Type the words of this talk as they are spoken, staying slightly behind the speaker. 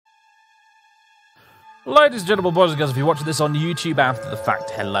Ladies and gentlemen, boys and girls, if you're watching this on YouTube after the fact,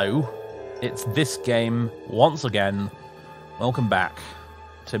 hello. It's this game, once again. Welcome back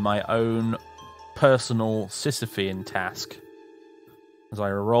to my own personal Sisyphean task as I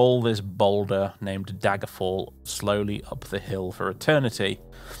roll this boulder named Daggerfall slowly up the hill for eternity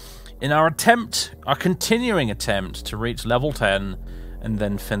in our continuing attempt to reach level 10 and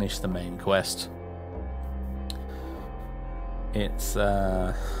then finish the main quest. It's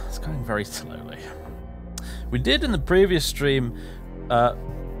going very slowly. We did in the previous stream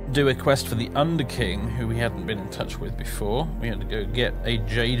do a quest for the Underking, who we hadn't been in touch with before. We had to go get a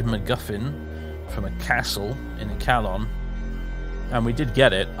Jade MacGuffin from a castle in Calon, and we did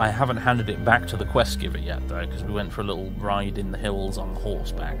get it. I haven't handed it back to the quest giver yet, though, because we went for a little ride in the hills on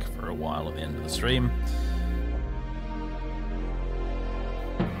horseback for a while at the end of the stream.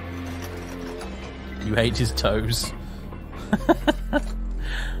 You hate his toes.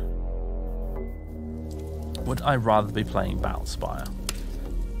 Would I rather be playing Battlespire?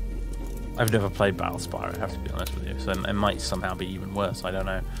 I've never played Battlespire, I have to be honest with you, so it might somehow be even worse, I don't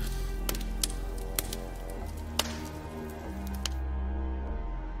know.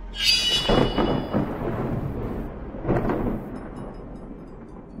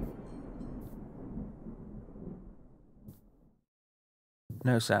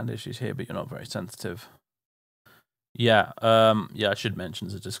 No sound issues here, but you're not very sensitive. Yeah, I should mention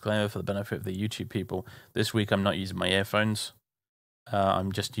as a disclaimer for the benefit of the YouTube people, this week I'm not using my earphones.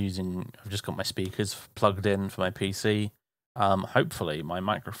 I've just got my speakers plugged in for my PC. Hopefully my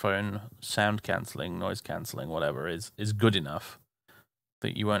microphone sound cancelling, noise cancelling, whatever is good enough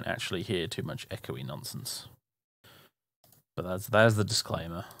that you won't actually hear too much echoey nonsense. But there's the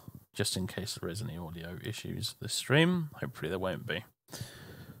disclaimer, just in case there is any audio issues this stream. Hopefully there won't be.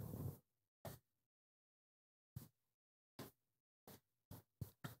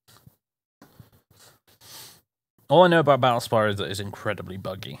 All I know about Battlespire is that it's incredibly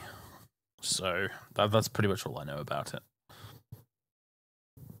buggy. So, that's pretty much all I know about it.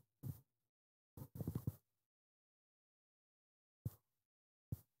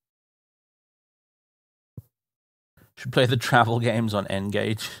 Should play the travel games on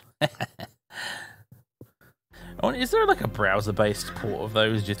N-Gage. Is there like a browser-based port of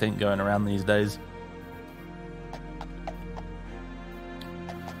those, do you think, going around these days?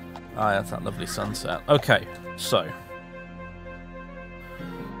 Ah, that's that lovely sunset. Okay, so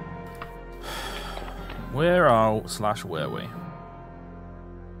where were we?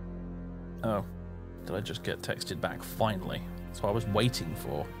 Oh, did I just get texted back finally? That's what I was waiting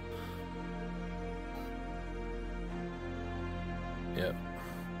for. Yep.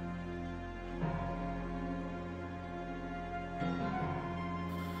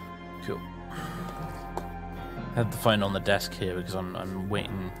 Cool. I have the phone on the desk here because I'm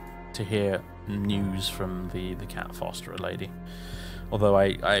waiting to hear news from the cat fosterer lady. Although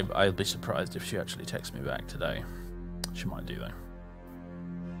I'll be surprised if she actually texts me back today. She might do though.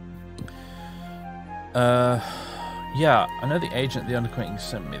 Yeah, I know the agent at the Underqueen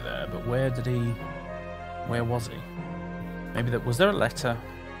sent me there, but where was he? Maybe was there a letter?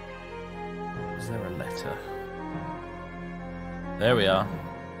 Was there a letter? There we are.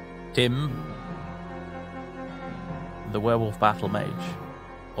 Tim, the werewolf battle mage.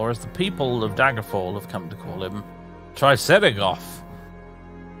 Or as the people of Daggerfall have come to call him, Triceratops.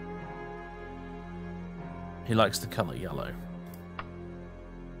 He likes the colour yellow.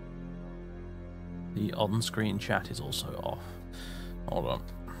 The on-screen chat is also off. Hold on.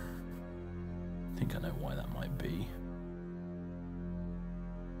 I think I know why that might be.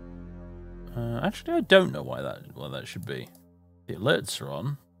 Actually, I don't know why that should be. The alerts are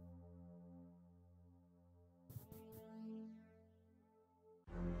on.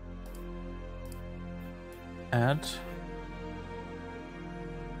 Add.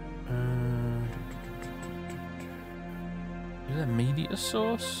 Is it a media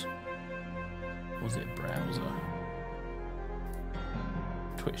source? Or was it a browser?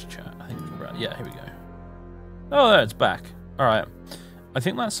 Twitch chat, I think. Yeah, here we go. Oh, there, it's back. Alright. I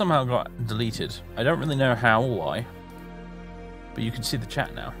think that somehow got deleted. I don't really know how or why. But you can see the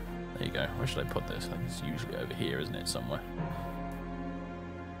chat now. There you go. Where should I put this? I think it's usually over here, isn't it? Somewhere.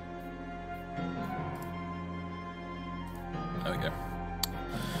 There we go.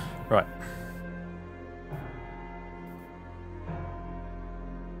 Right.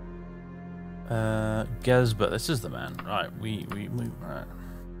 Gesbert, this is the man. Right, we right.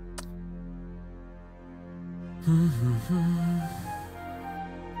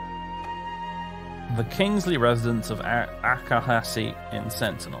 The Kingsley residence of Akahasi in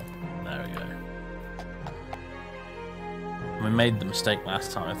Sentinel. There we go. We made the mistake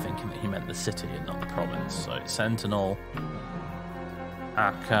last time of thinking that he meant the city and not the province. So Sentinel,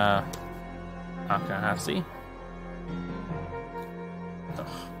 Akahasi.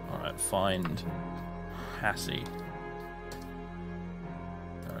 Alright, find Hassi.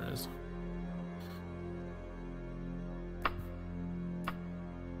 There it is.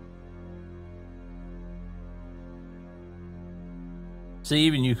 See,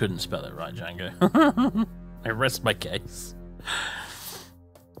 even you couldn't spell it right, Django. I rest my case.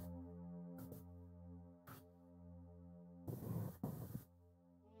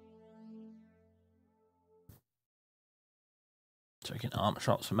 Checking armor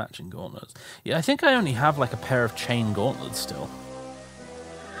shops for matching gauntlets. Yeah, I think I only have like a pair of chain gauntlets still.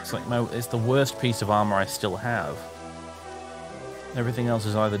 It's like it's the worst piece of armor I still have. Everything else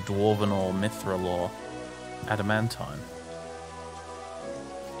is either dwarven or mithril or adamantine.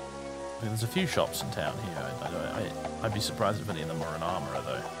 There's a few shops in town here. I'd be surprised if any of them were an armourer,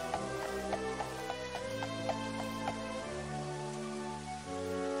 though.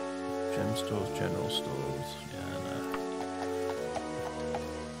 Gem stores, general stores. Yeah, no.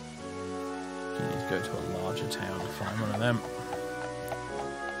 You need to go to a larger town to find one of them.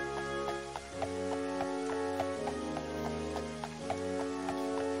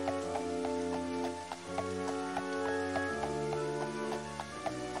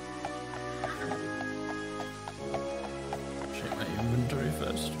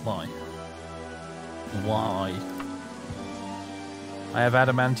 Why? I have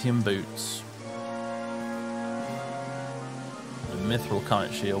adamantium boots, a mithril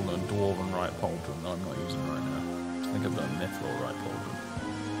kite shield, and a dwarven right pauldron that I'm not using right now. I think I've got a mithril right pauldron.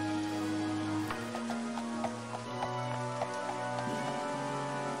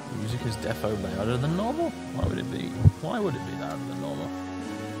 The music is defo louder than normal? Why would it be? Why would it be louder than normal?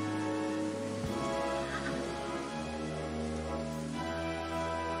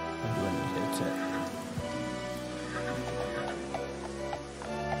 Maybe when you hit it.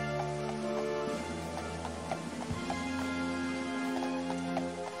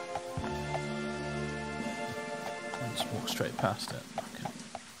 Walk straight past it. Okay.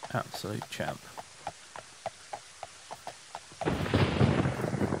 Absolute champ.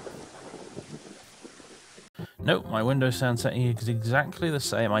 Nope, my Windows sound setting is exactly the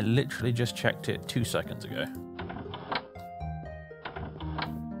same. I literally just checked it 2 seconds ago.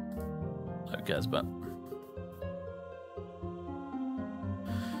 Okay, but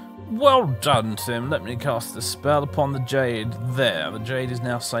well done, Tim. Let me cast the spell upon the Jade. There, the Jade is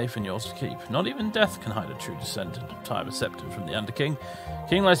now safe and yours to keep. Not even death can hide a true descendant of Tiber Septim from the Underking.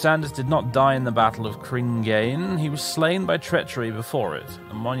 King Lysander did not die in the Battle of Cringane. He was slain by treachery before it.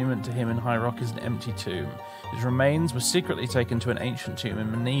 A monument to him in High Rock is an empty tomb. His remains were secretly taken to an ancient tomb in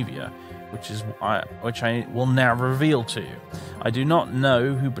Menevia, which I will now reveal to you. I do not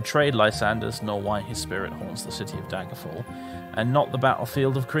know who betrayed Lysander, nor why his spirit haunts the city of Daggerfall, and not the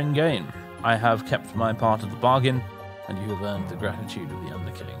battlefield of Cringane. I have kept my part of the bargain, and you have earned the gratitude of the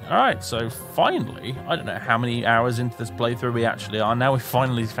Underking. Alright, so finally, I don't know how many hours into this playthrough we actually are, now we've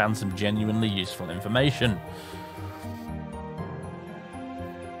finally found some genuinely useful information.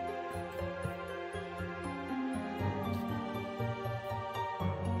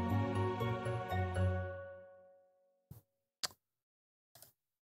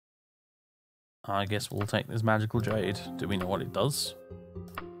 I guess we'll take this magical jade. Do we know what it does?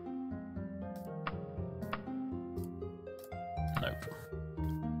 Nope.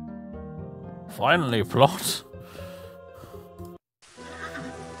 Finally, plot.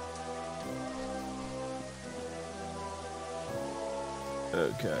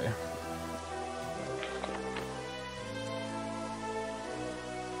 Okay.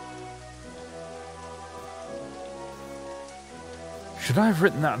 Should I have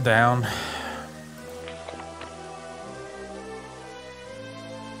written that down?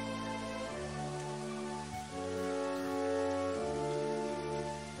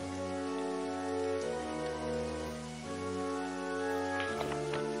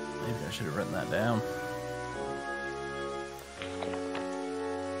 I should have written that down.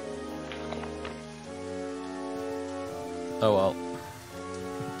 Oh well.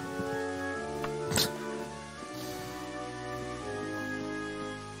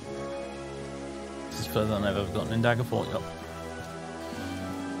 This is further than I've ever gotten in Daggerfall, yep.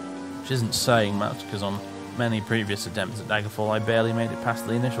 Which isn't saying much, because on many previous attempts at Daggerfall I barely made it past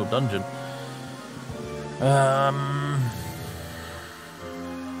the initial dungeon.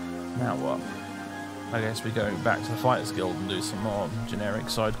 Now what? I guess we go back to the Fighters Guild and do some more generic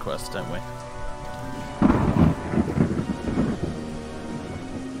side quests, don't we?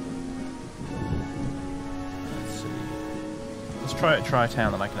 Let's see. try a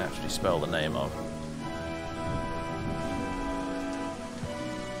town that I can actually spell the name of.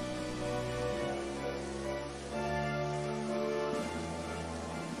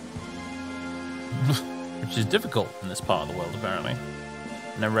 Which is difficult in this part of the world, apparently.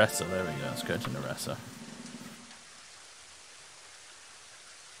 Neressa, there we go. Let's go to Neressa.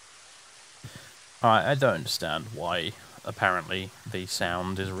 Alright, I don't understand why, apparently, the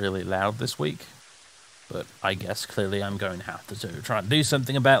sound is really loud this week. But I guess clearly I'm going to have to try and do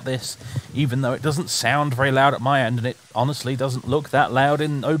something about this, even though it doesn't sound very loud at my end, and it honestly doesn't look that loud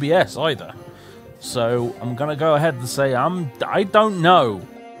in OBS either. So I'm going to go ahead and say I don't know.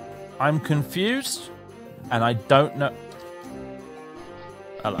 I'm confused, and I don't know.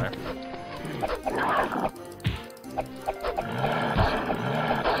 Hello.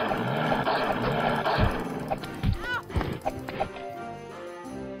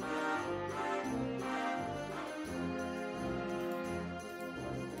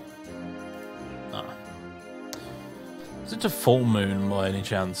 Is it a full moon by any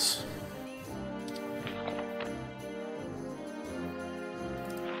chance?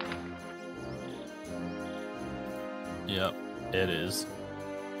 Yep, it is.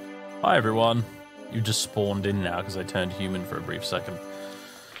 Hi everyone. You just spawned in now because I turned human for a brief second.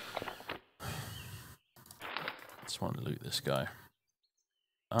 Just want to loot this guy.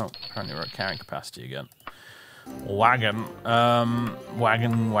 Oh, apparently we're at carrying capacity again. Wagon.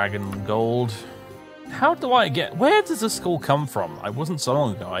 Wagon gold. How do I get... Where does this all come from? I wasn't so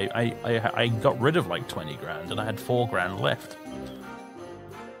long ago. I got rid of like 20 grand and I had 4 grand left.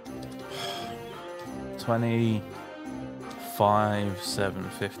 25,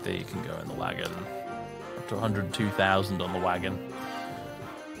 750 can go in the wagon. Up to 102,000 on the wagon.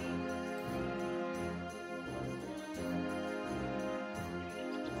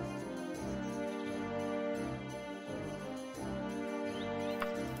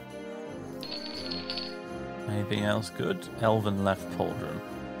 Anything else good? Elven left pauldron.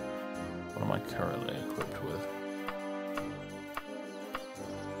 What am I currently equipped with?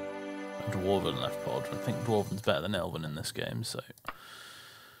 A dwarven left pauldron. I think dwarven's better than elven in this game, so...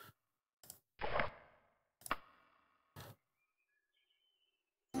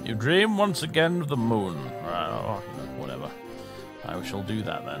 You dream once again of the moon. Oh, whatever. I shall do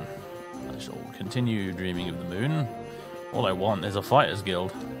that then. I shall continue dreaming of the moon. All I want is a fighters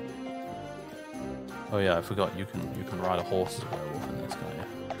guild. Oh yeah, I forgot you can ride a horse as a werewolf in this guy.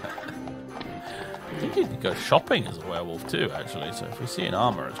 I think you can go shopping as a werewolf too, actually. So if we see an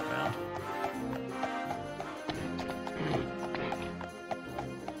armor, it's bound.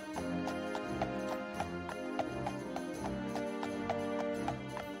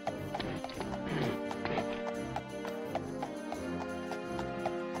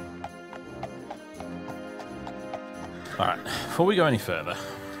 All right, before we go any further.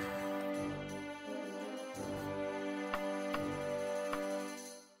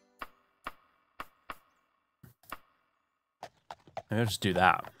 Maybe I'll just do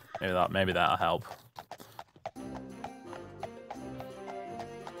that. Maybe that'll help.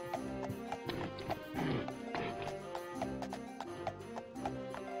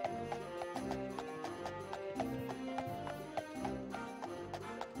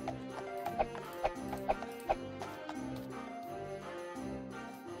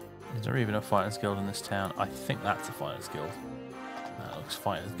 Is there even a fighters guild in this town? I think that's a fighters guild. That looks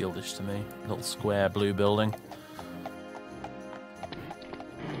fighters guildish to me. Little square blue building.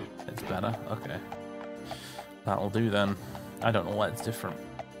 Better? Okay. That'll do then. I don't know why it's different.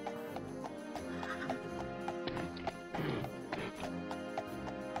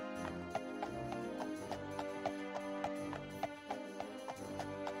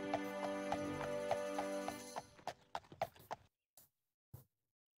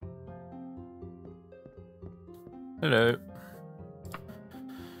 Hello.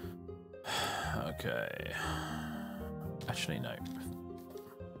 Okay. Actually, no.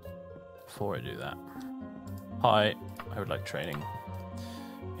 Before I do that, hi, I would like training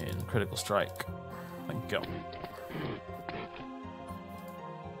in critical strike. Thank you.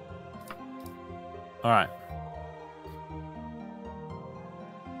 Alright.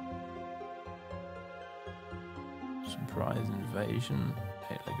 Surprise invasion,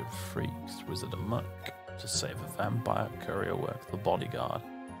 8-legged freaks, wizard and monk. To save a vampire, courier work, the bodyguard.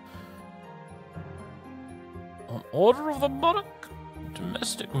 On order of the monarch.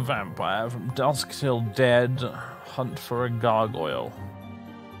 Domestic vampire from dusk till dead. Hunt for a gargoyle.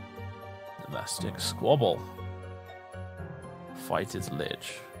 Domestic squabble. Fight is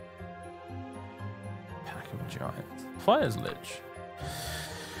lich. Pack of giants. Fight is lich.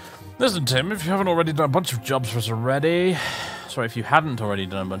 Listen, Tim, if you haven't already done a bunch of jobs for us already, Sorry, if you hadn't already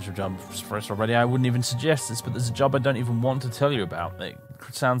done a bunch of jobs for us already, I wouldn't even suggest this, but there's a job I don't even want to tell you about. It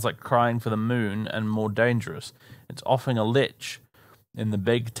sounds like crying for the moon and more dangerous. It's offering a lich in the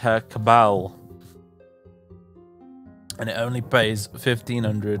Big Cabal. And it only pays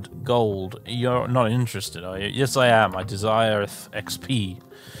 1,500 gold. You're not interested, are you? Yes, I am. I desire XP.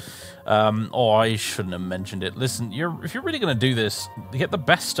 Oh, I shouldn't have mentioned it. Listen, if you're really going to do this, get the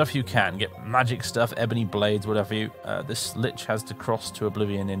best stuff you can. Get magic stuff, ebony blades, whatever this lich has to cross to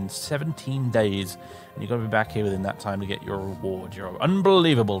oblivion in 17 days. And you've got to be back here within that time to get your reward. You're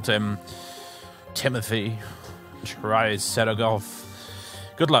unbelievable, Timothy. Tries Serogov.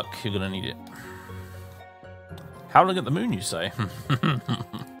 Good luck. You're going to need it. Howling at the moon, you say?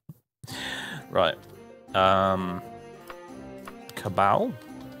 Right. Cabal?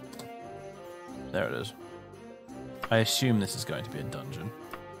 There it is. I assume this is going to be a dungeon.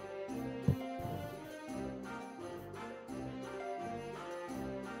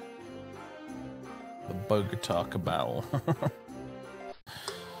 The Bogota Cabal.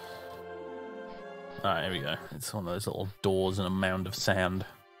 Alright, here we go. It's one of those little doors in a mound of sand.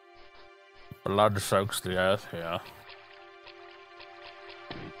 Blood soaks the earth here.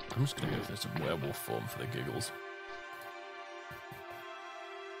 I'm just gonna go through some werewolf form for the giggles.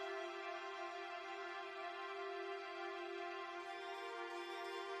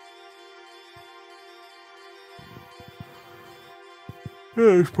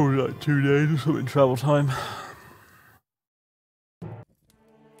 Yeah, it's probably like 2 days or something travel time.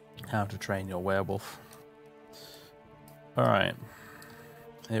 How to train your werewolf. Alright.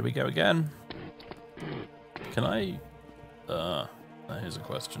 Here we go again. Can I... here's a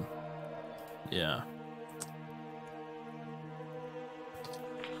question. Yeah.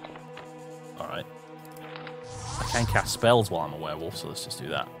 Alright. I can cast spells while I'm a werewolf, so let's just do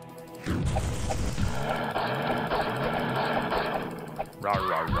that. Rawr,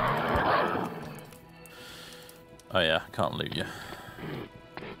 rawr, rawr, rawr. Oh yeah, can't loot you.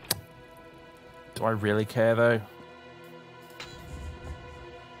 Do I really care though?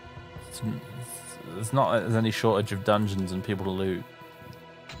 There's not any shortage of dungeons and people to loot.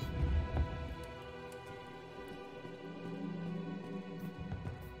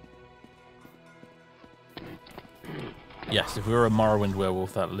 Yes, if we were a Morrowind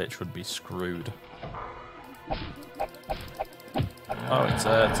werewolf, that lich would be screwed. Oh, it's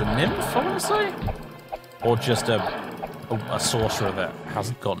a nymph, I want to say? Or just a sorcerer that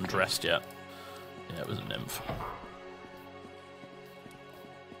hasn't gotten dressed yet. Yeah, it was a nymph.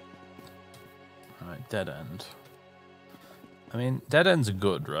 Alright, dead end. I mean, dead ends are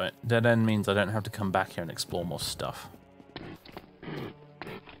good, right? Dead end means I don't have to come back here and explore more stuff.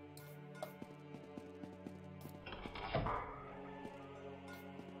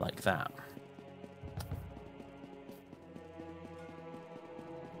 Like that.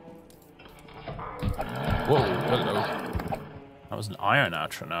 Whoa, hello. That was an iron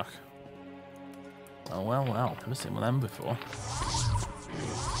Atronach. Oh, well, well. Never seen one of them before.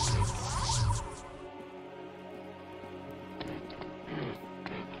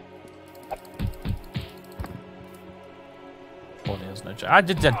 Oh, there's no... I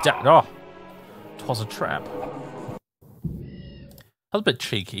did that. Oh! Twas a trap. That was a bit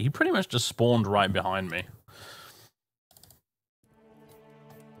cheeky. He pretty much just spawned right behind me.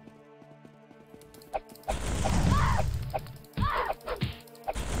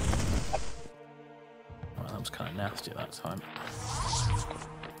 Well, that was kind of nasty that time.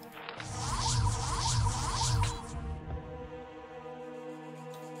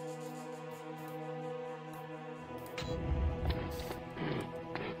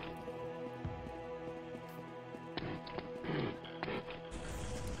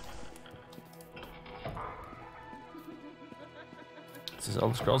 This is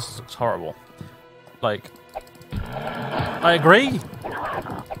Elder Scrolls. This looks horrible. Like, I agree.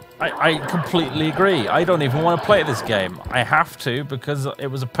 I completely agree. I don't even want to play this game. I have to because it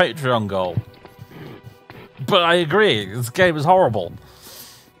was a Patreon goal. But I agree. This game is horrible.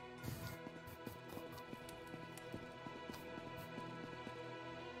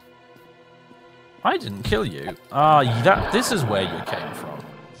 I didn't kill you. This is where you came from.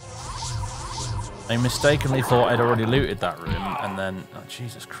 I mistakenly thought I'd already looted that room, and then... Oh,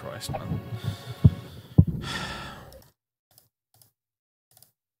 Jesus Christ, man.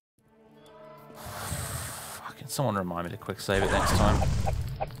 Fucking someone remind me to quick save it next time.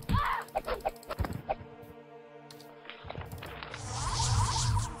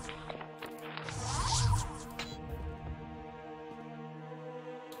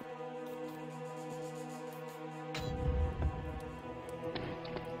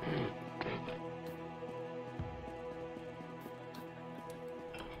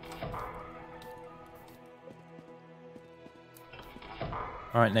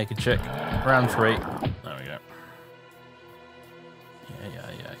 Alright, naked chick. Round 3. There we go. Yeah.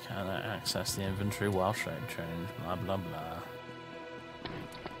 Can I access the inventory while shape change? Blah, blah, blah.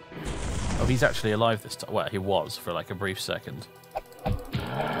 Oh, he's actually alive this time. Well, he was for like a brief second.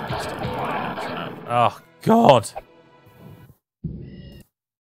 Oh, God!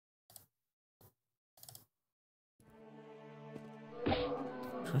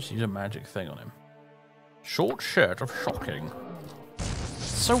 Just use a magic thing on him. Short shirt of shocking. It's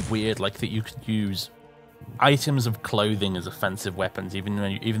so weird, like, that you could use items of clothing as offensive weapons, even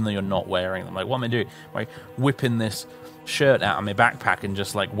though you're not wearing them. Like, what am I doing? Like, whipping this shirt out of my backpack and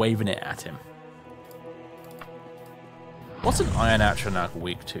just, like, waving it at him. What's an Iron Atronach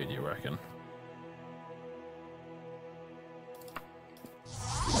weak to, do you reckon?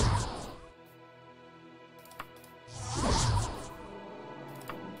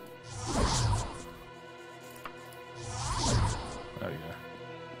 There we go.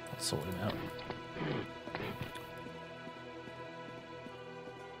 Let's sort him out.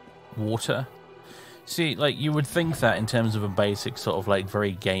 Water. See, like, you would think that in terms of a basic sort of, like,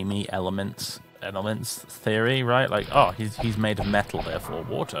 very gamey elements theory, right? Like, oh, he's made of metal, therefore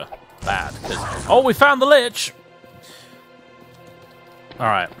water. Bad. Oh, we found the lich!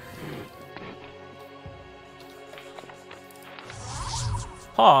 Alright.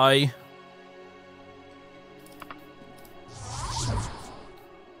 Hi.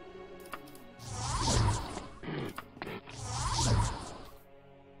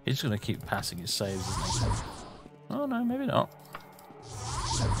 He's just going to keep passing his saves, isn't he? Oh, no, maybe not.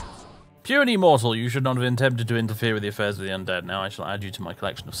 Puny mortal, you should not have attempted to interfere with the affairs of the undead. Now I shall add you to my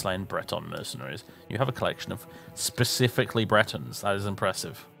collection of slain Breton mercenaries. You have a collection of specifically Bretons. That is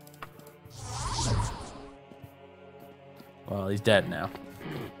impressive. Well, he's dead now.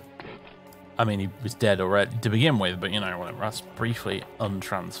 I mean, he was dead already to begin with, but, you know, whatever. Let's briefly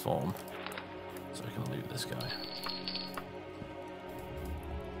untransform. So I can loot this guy.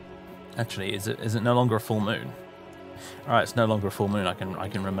 Actually, is it no longer a full moon? Alright, it's no longer a full moon. I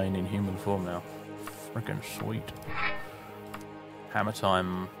can remain in human form now. Freaking sweet. Hammer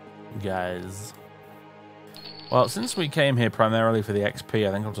time, guys. Well, since we came here primarily for the XP,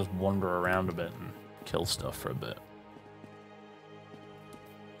 I think I'll just wander around a bit and kill stuff for a bit.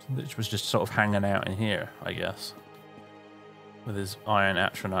 Which was just sort of hanging out in here, I guess. With his Iron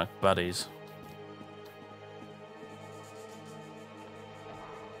Atronach buddies.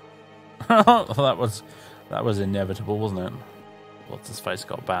 that was inevitable, wasn't it? What's his face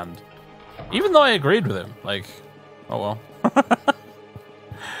got banned. Even though I agreed with him, like, oh well.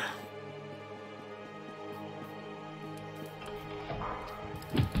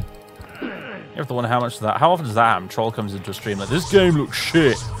 You have to wonder how often does that happen? Troll comes into a stream like, this game looks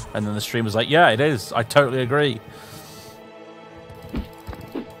shit, and then the streamer's like, yeah, it is. I totally agree.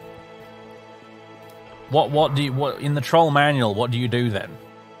 What in the troll manual? What do you do then?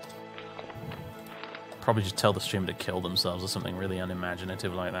 Probably just tell the streamer to kill themselves or something really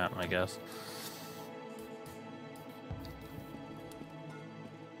unimaginative like that, I guess.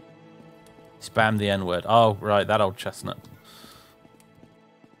 Spam the N-word. Oh, right, that old chestnut.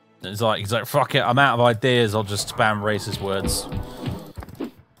 He's like, fuck it, I'm out of ideas, I'll just spam racist words. I'm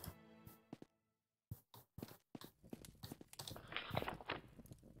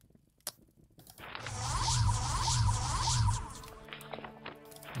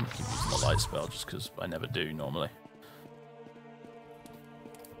gonna keep using the light spell just because I never do normally.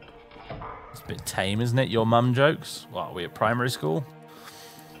 It's a bit tame, isn't it? Your mum jokes? What, are we at primary school?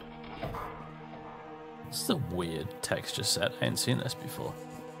 This is a weird texture set. I ain't seen this before.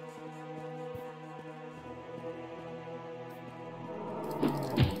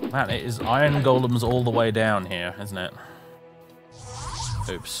 Man, it is iron golems all the way down here, isn't it?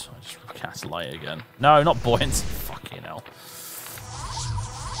 Oops, I just cast light again. No, not buoyancy. Fucking hell.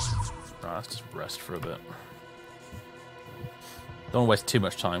 Right, let's just rest for a bit. Don't want to waste too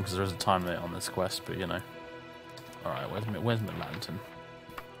much time because there is a time limit on this quest, but you know. Alright, where's my lantern?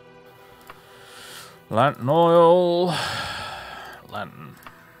 Lantern oil. Lantern.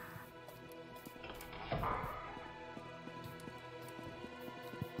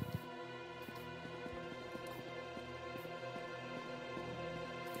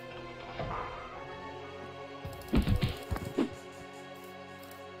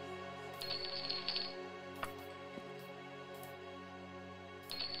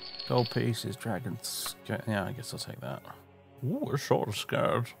 Gold pieces, dragons. Yeah, I guess I'll take that. Ooh, a sort of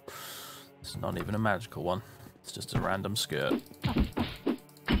skirt. It's not even a magical one. It's just a random skirt.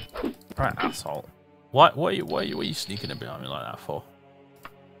 Alright, asshole. What are you sneaking in behind me like that for?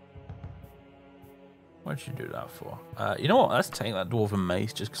 What'd you do that for? You know what? Let's take that dwarven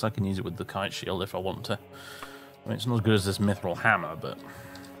mace just because I can use it with the kite shield if I want to. I mean, it's not as good as this mithril hammer, but you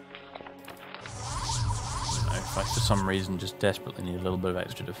know, if I for some reason just desperately need a little bit of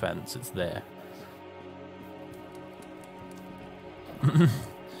extra defense, it's there.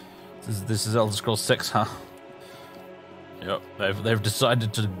 This is Elder Scrolls 6, huh? Yep, they've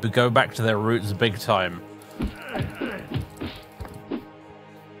decided to go back to their roots big time.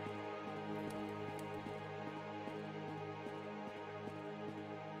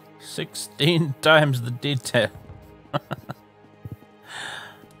 "16 times the detail."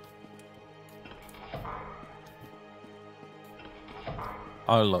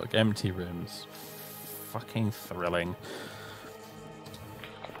 Oh look, empty rooms. Fucking thrilling.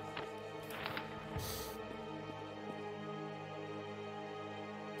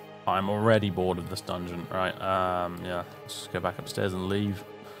 I'm already bored of this dungeon. Right, yeah, let's just go back upstairs and leave.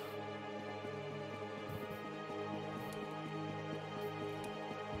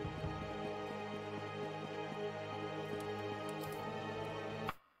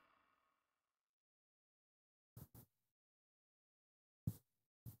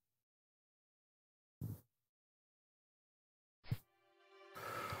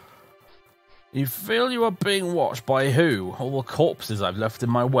 You feel you are being watched by who? All the corpses I've left in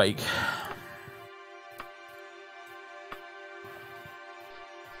my wake.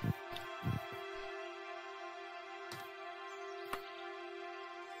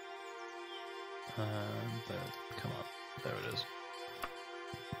 Come on, there it is.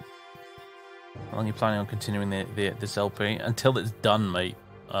 How long are you planning on continuing this LP? Until it's done, mate.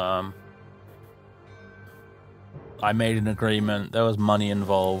 I made an agreement. There was money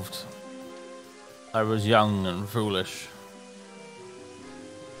involved. I was young and foolish.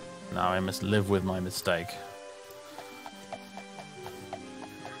 Now I must live with my mistake.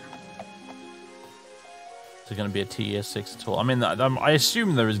 Is there going to be a TES6 at all? I mean, I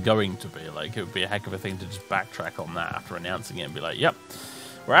assume there is going to be. Like, it would be a heck of a thing to just backtrack on that after announcing it and be like, yep,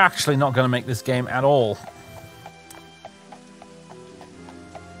 we're actually not going to make this game at all.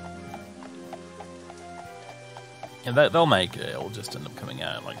 Yeah, they'll make it. It'll just end up coming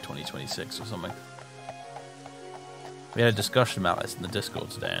out in like 2026 or something. We had a discussion about this in the Discord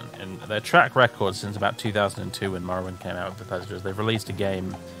today, and their track record since about 2002 when Morrowind came out with Bethesda is they've released a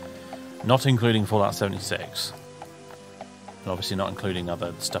game, not including Fallout 76, and obviously not including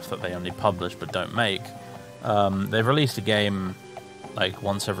other stuff that they only publish but don't make. They've released a game like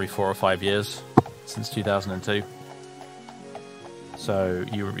once every 4 or 5 years since 2002. So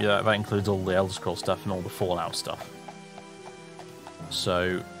that includes all the Elder Scrolls stuff and all the Fallout stuff.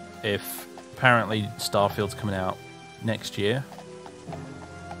 So if apparently Starfield's coming out next year,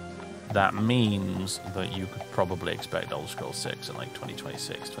 that means that you could probably expect Elder Scrolls 6 in like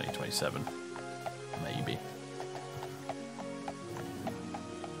 2026, 2027, maybe.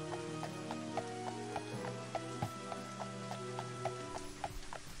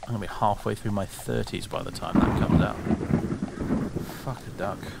 I'm gonna be halfway through my 30s by the time that comes out. Fuck a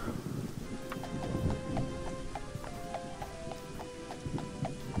duck.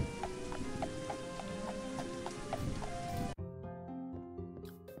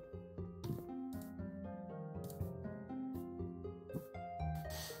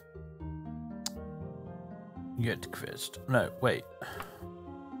 Get quest. No, wait.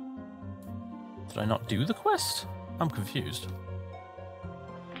 Did I not do the quest? I'm confused.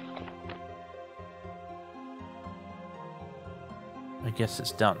 I guess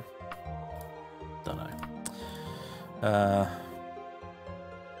it's done. Don't know.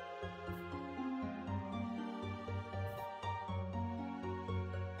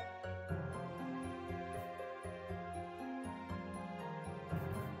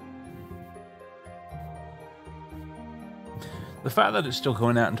 The fact that it's still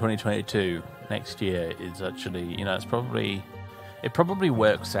coming out in 2022 next year is actually, you know, it probably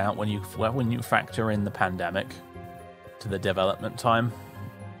works out when you factor in the pandemic to the development time,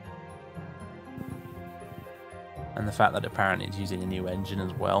 and the fact that apparently it's using a new engine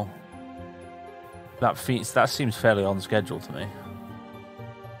as well. That seems fairly on schedule to me.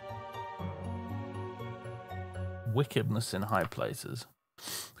 Wickedness in high places.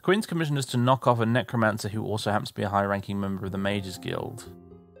 The Queen's commissioned us to knock off a necromancer who also happens to be a high-ranking member of the Mages Guild.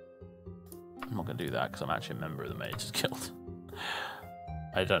 I'm not going to do that because I'm actually a member of the Mages Guild.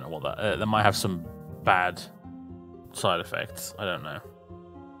 I don't know what that... that might have some bad side effects. I don't know.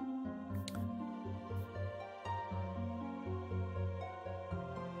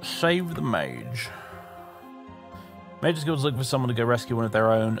 Save the mage. Mages Guild's looking for someone to go rescue one of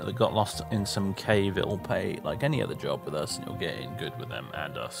their own that got lost in some cave. It'll pay like any other job with us, and you'll get in good with them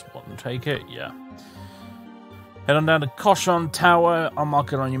and us. Want to take it? Yeah. Head on down to Koshon Tower. I'll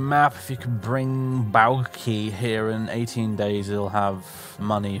mark it on your map. If you can bring Baoki here in 18 days, he'll have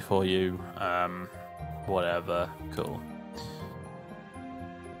money for you. Whatever. Cool.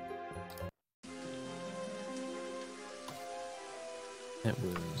 It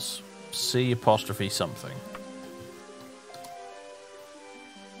was C apostrophe something.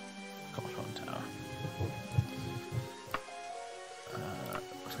 Koshon Tower.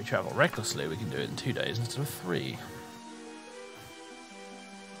 If we travel recklessly, we can do it in 2 days instead of 3.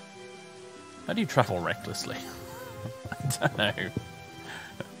 How do you travel recklessly? I don't know.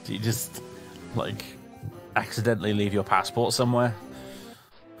 Do you just, like, accidentally leave your passport somewhere?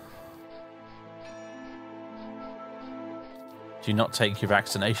 Do you not take your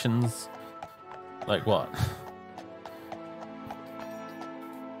vaccinations? Like what?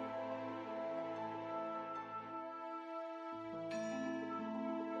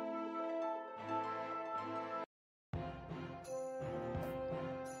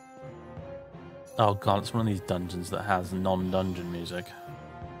 Oh god, it's one of these dungeons that has non-dungeon music.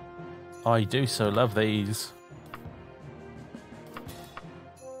 Oh, I do so love these.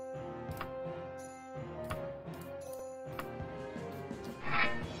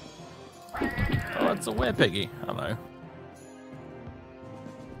 Oh, it's a werepiggy. Hello.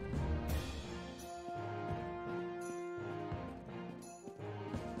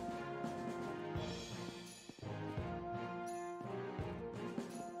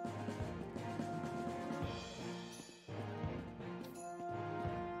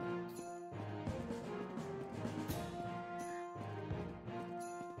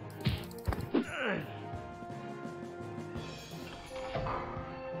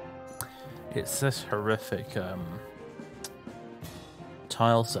 It's this horrific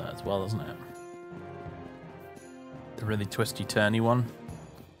tile set as well, isn't it? The really twisty-turny one.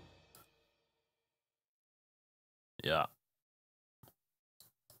 Yeah.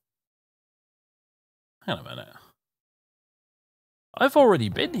 Hang on a minute. I've already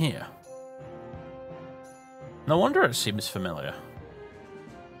been here. No wonder it seems familiar.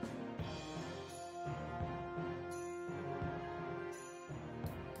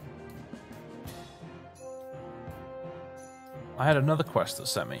 I had another quest that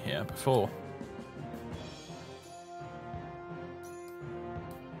sent me here before.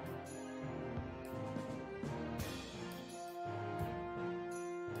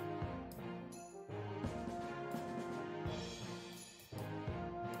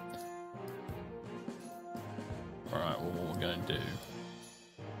 Alright, well, what we're going to do...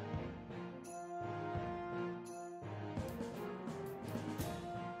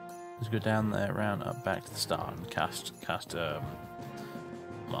 is go down there, round up, back to the start, and cast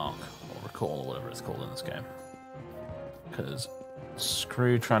mark, or recall, or whatever it's called in this game. Because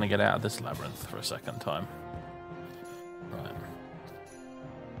screw trying to get out of this labyrinth for a second time. Right.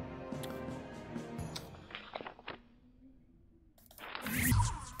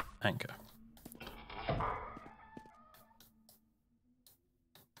 Anchor.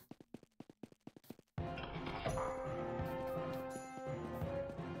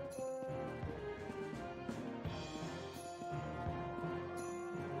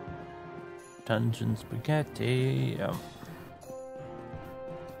 Dungeon spaghetti.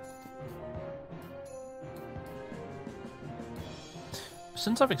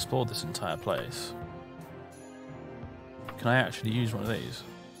 Since I've explored this entire place, can I actually use one of these?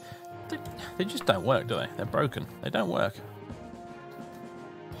 They just don't work, do they? They're broken. They don't work.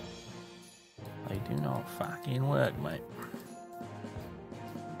 They do not fucking work, mate.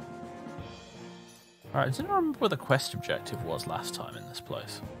 Alright, does anyone remember what the quest objective was last time in this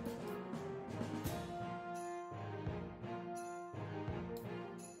place?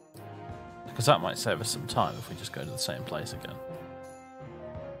 Because that might save us some time if we just go to the same place again.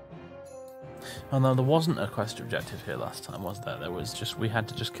 Oh no, there wasn't a quest objective here last time, was there? There was just, we had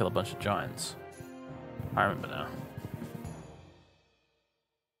to just kill a bunch of giants. I remember now.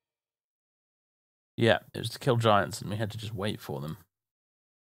 Yeah, it was to kill giants and we had to just wait for them.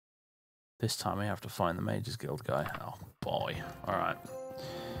 This time we have to find the Mages Guild guy. Oh boy. Alright.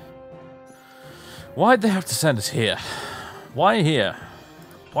 Why'd they have to send us here? Why here?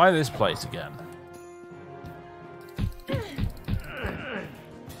 Why this place again?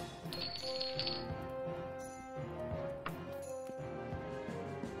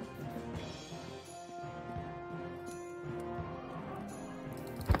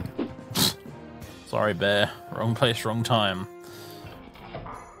 Sorry, bear. Wrong place, wrong time.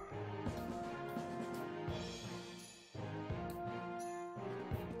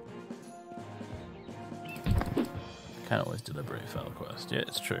 Can't always deliberately fail a quest. Yeah,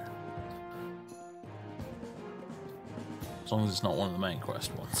 it's true. As long as it's not one of the main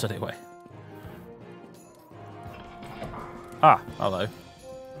quest ones, anyway. Ah, hello.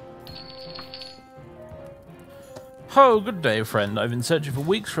 Oh, good day, friend. I've been searching for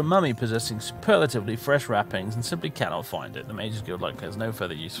weeks for a mummy possessing superlatively fresh wrappings and simply cannot find it. The Mages Guild likely has no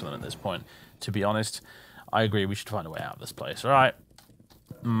further use for them at this point. To be honest, I agree we should find a way out of this place. Alright,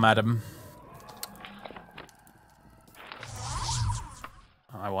 madam.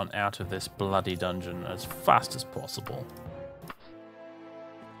 I want out of this bloody dungeon as fast as possible.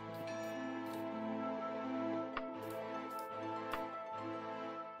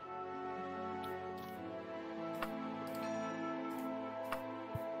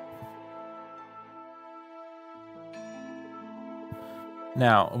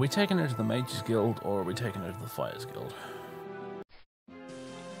 Now, are we taking her to the Mages Guild or are we taking her to the Fires Guild?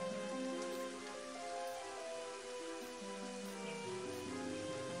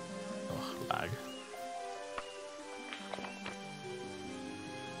 Ugh, lag.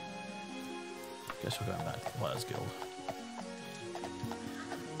 Guess we're going back to the Fires Guild.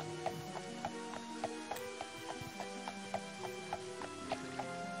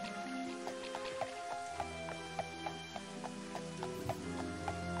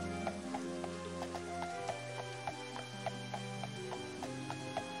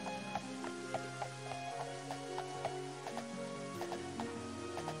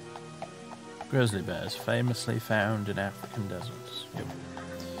 Grizzly bears, famously found in African deserts. Yep.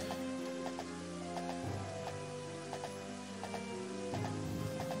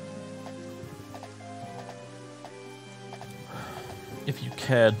 If you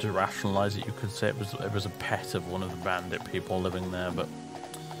cared to rationalize it, you could say it was a pet of one of the bandit people living there, but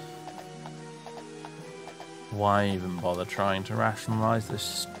why even bother trying to rationalize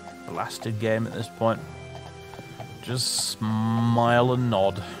this blasted game at this point? Just smile and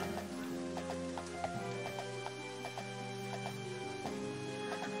nod.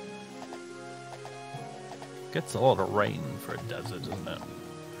 Gets a lot of rain for a desert, doesn't it?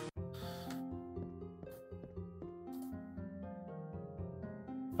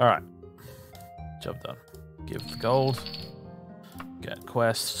 Alright. Job done. Give the gold. Get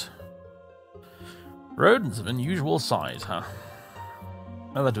quest. Rodents of unusual size, huh?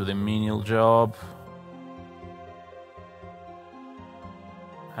 Well, that do the menial job.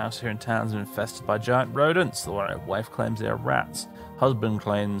 House here in town's been infested by giant rodents. The wife claims they are rats. Husband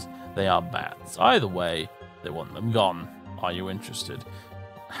claims they are bats. Either way, they want them gone. Are you interested?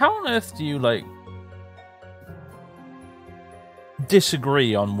 How on earth do you, like,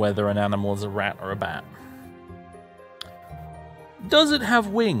 disagree on whether an animal is a rat or a bat? Does it have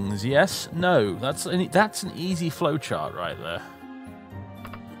wings? Yes? No? That's an easy flowchart right there.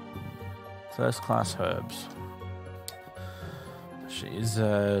 First class herbs. She's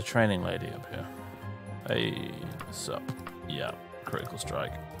a training lady up here. Hey, what's up? Yeah, critical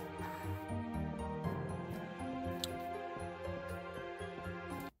strike.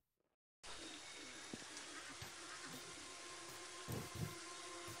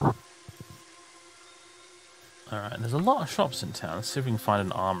 Alright, there's a lot of shops in town. Let's see if we can find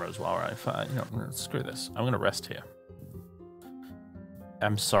an armor as well. Right, you know, screw this. I'm going to rest here.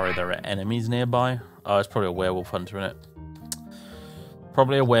 I'm sorry, there are enemies nearby. Oh, it's probably a werewolf hunter in it.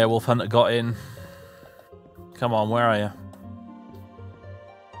 Probably a werewolf hunter got in. Come on, where are you?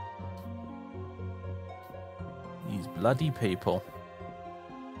 These bloody people.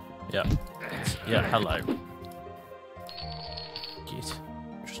 Yeah. Yeah, hello. Get.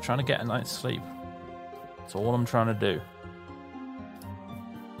 Just trying to get a night's sleep. That's all I'm trying to do.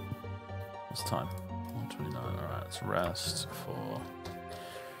 What's time? 1:29. Alright, let's rest for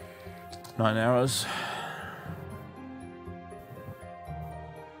 9 hours.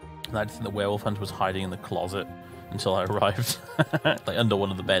 I like to think the werewolf hunter was hiding in the closet until I arrived. Like under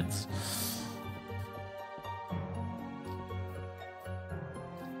one of the beds.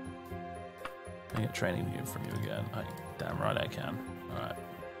 Can I get training view from you again? Damn right I can. Alright.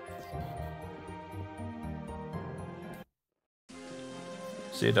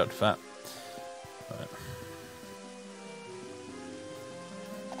 See you, Dr. Fat. Right.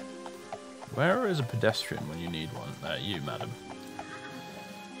 Where is a pedestrian when you need one? You, madam.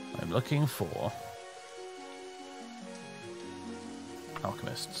 I'm looking for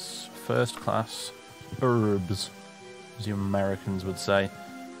alchemists. First class herbs, as you Americans would say.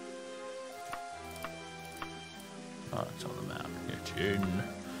 Oh, it's on the map. Get in.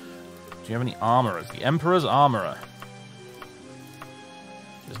 Do you have any armorers? The Emperor's Armorer.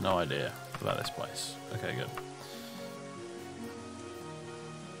 There's no idea about this place. Okay, good.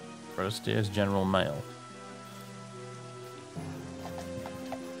 First year's General Mail.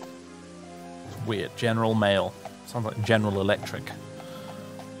 It's weird. General Mail. Sounds like General Electric.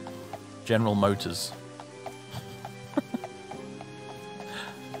 General Motors.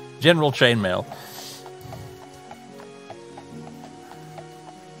 General Chainmail.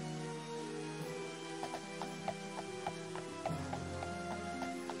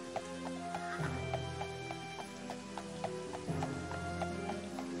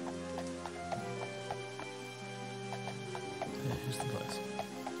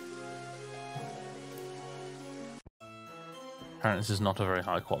 Apparently this is not a very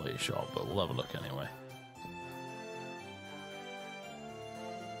high quality shot, but we'll have a look anyway.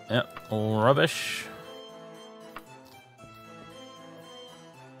 Yep, all rubbish.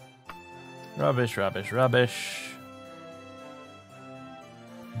 Rubbish, rubbish, rubbish.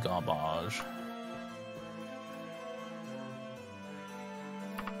 Garbage.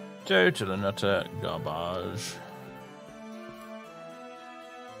 Total and utter garbage.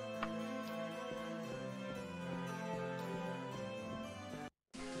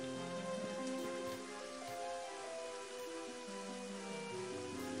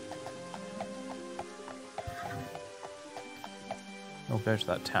 I'll go to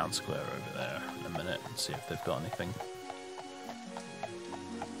that town square over there in a minute and see if they've got anything.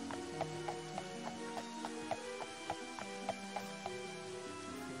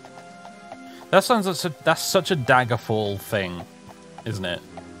 That sounds like that's such a Daggerfall thing, isn't it?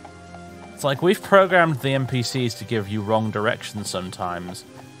 It's like we've programmed the NPCs to give you wrong directions sometimes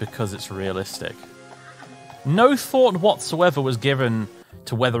because it's realistic. No thought whatsoever was given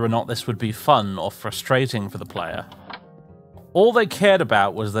to whether or not this would be fun or frustrating for the player. All they cared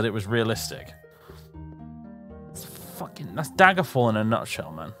about was that it was realistic. That's Daggerfall in a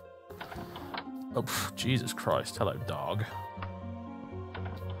nutshell, man. Oh, Jesus Christ. Hello, dog.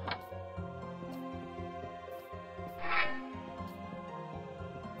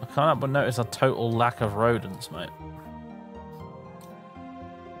 I can't help but notice a total lack of rodents, mate.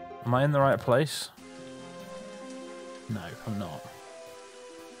 Am I in the right place? No, I'm not.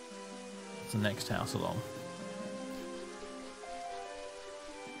 It's the next house along.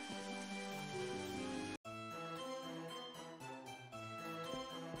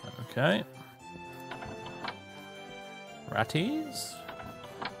 Okay. Ratties.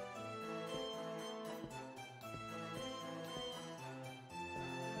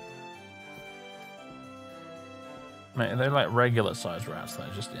 Mate, are they like regular sized rats that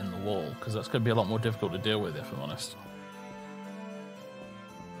are just in the wall? Because that's going to be a lot more difficult to deal with, if I'm honest.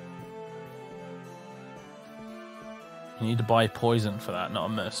 You need to buy poison for that, not a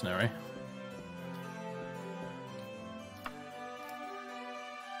mercenary.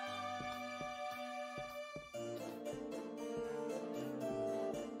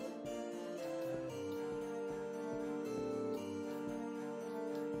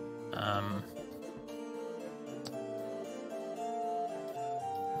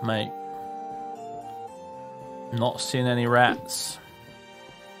 Mate, not seeing any rats.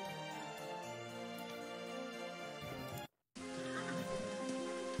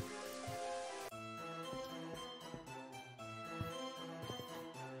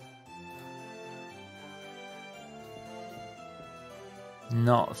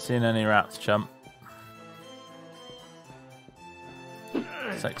 Not seeing any rats, chump.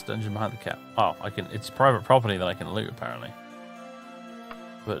 Sex dungeon behind the cap. Oh, I can. It's private property that I can loot, apparently.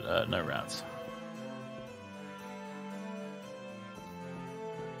 But no rats.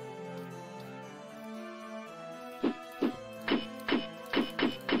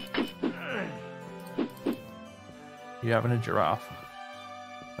 You having a giraffe?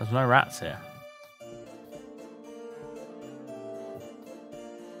 There's no rats here.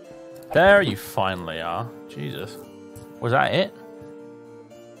 There you finally are. Jesus. Was that it?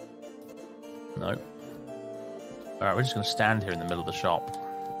 No. Alright, we're just going to stand here in the middle of the shop.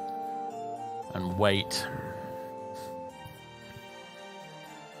 And wait.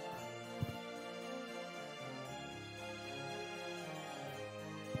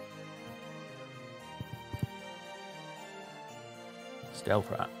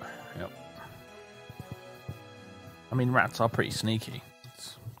 Stealth rat. Yep. I mean, rats are pretty sneaky.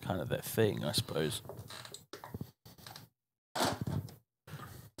 It's kind of their thing, I suppose.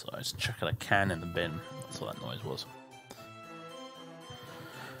 So I was chucking a can in the bin. That's what that noise was.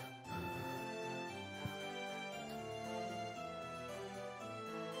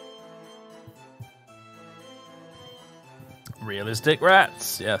 Realistic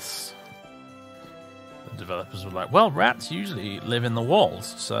rats, yes. The developers were like, well, rats usually live in the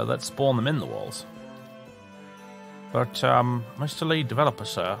walls, so let's spawn them in the walls. But, Mr. Lead Developer,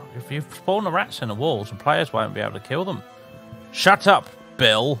 sir, if you spawn the rats in the walls, the players won't be able to kill them. Shut up,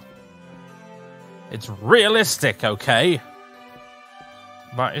 Bill! It's realistic, okay?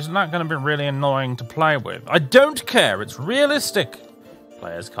 But isn't that going to be really annoying to play with? I don't care, it's realistic.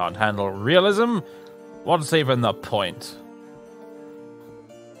 Players can't handle realism. What's even the point?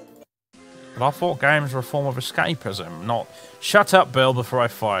 But I thought games were a form of escapism, not... Shut up, Bill, before I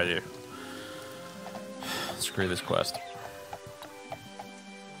fire you. Screw this quest.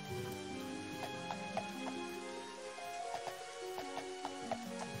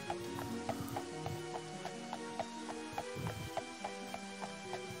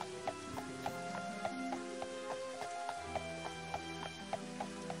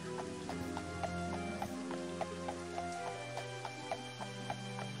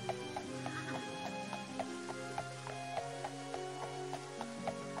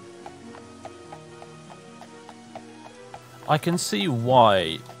 I can see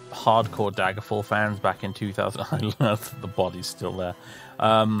why hardcore Daggerfall fans back in 2000... I love the body's still there.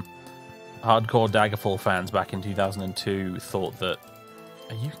 Hardcore Daggerfall fans back in 2002 thought that...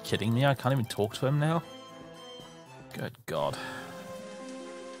 Are you kidding me? I can't even talk to him now? Good God.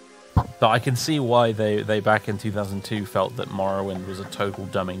 But I can see why they back in 2002 felt that Morrowind was a total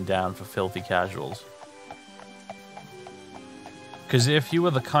dumbing down for filthy casuals. Because if you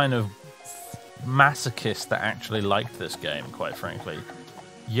were the kind of masochist that actually liked this game, quite frankly,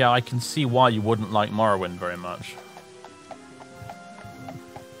 yeah, I can see why you wouldn't like Morrowind very much.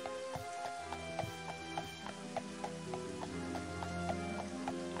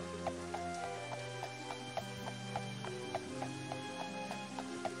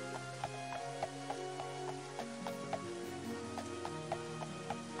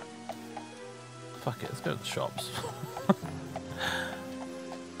 Fuck it, let's go to the shops.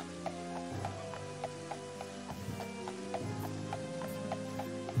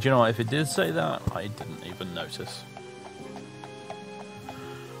 Do you know what? If it did say that, I didn't even notice.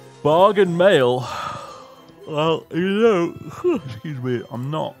 Bargain mail. Well, you know, excuse me, I'm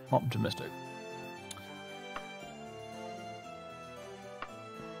not optimistic.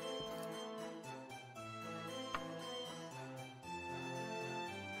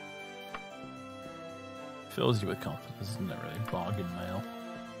 Fills you with confidence, isn't it, really? Bargain mail.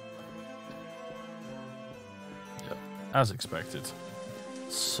 Yep, as expected.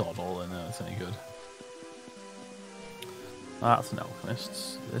 Sod all in there, it's any good. That's an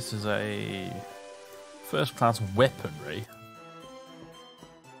alchemist. This is a first class weaponry.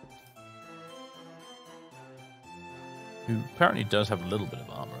 Who apparently does have a little bit of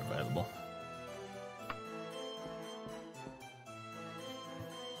armor available.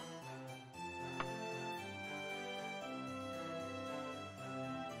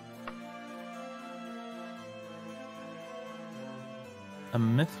 A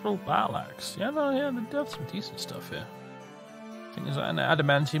mithril battle axe. Yeah, no, yeah, they have some decent stuff here. I think is that an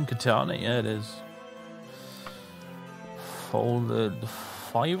adamantium katana? Yeah, it is. Folded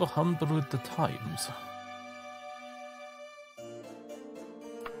 500 times.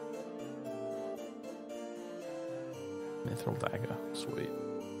 Mithril dagger, sweet.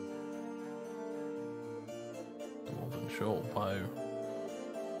 Dwarven short bow.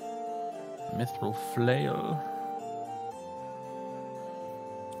 Mithril flail.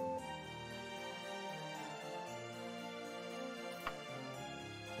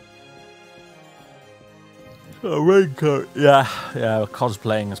 A raincoat. Yeah,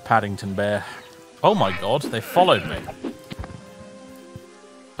 cosplaying as Paddington Bear. Oh my God, they followed me.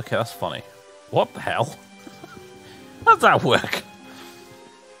 Okay, that's funny. What the hell? How does that work?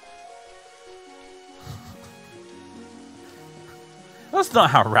 That's not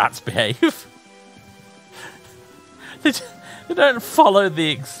how rats behave. They don't follow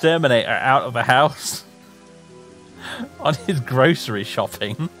the exterminator out of a house on his grocery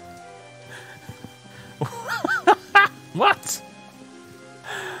shopping. What?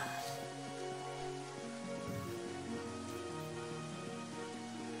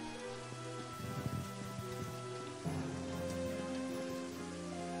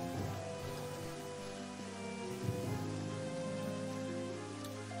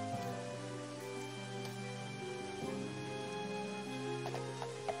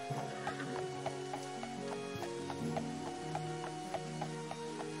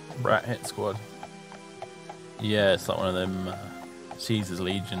 Rat hit squad. Yeah, it's like one of them Caesar's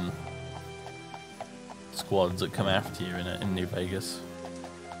Legion squads that come after you in New Vegas.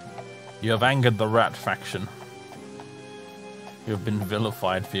 You have angered the rat faction. You have been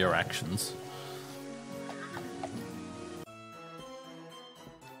vilified for your actions.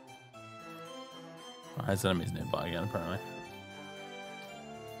 Oh, there's enemies nearby again, apparently.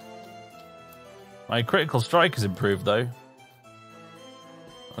 My critical strike has improved, though.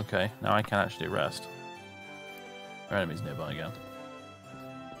 Okay, now I can actually rest. Our enemy's nearby again.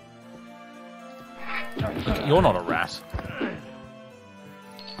 Look, you're not a rat.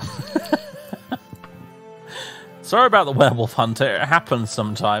 Sorry about the werewolf hunter. It happens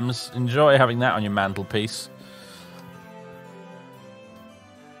sometimes. Enjoy having that on your mantelpiece.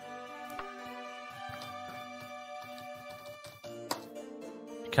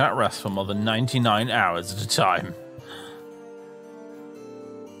 You cannot rest for more than 99 hours at a time.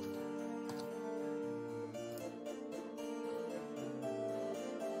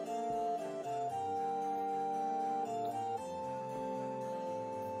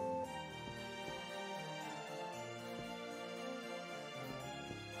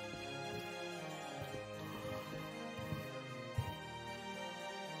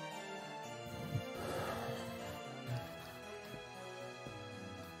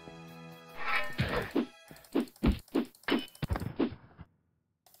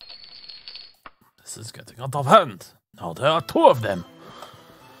 This is getting out of hand. Now there are two of them.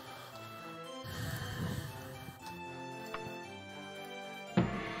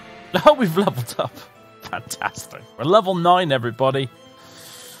 Oh, we've leveled up. Fantastic. We're level 9, everybody.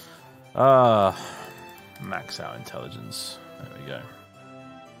 Max out intelligence. There we go.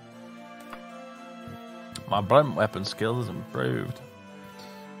 My blunt weapon skill has improved.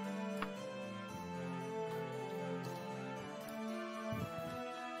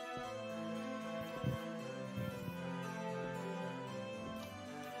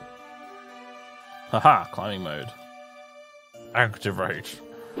 Haha, climbing mode. Activate.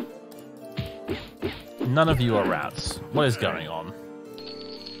 None of you are rats. What is going on?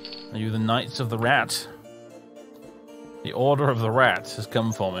 Are you the Knights of the Rat? The Order of the Rat has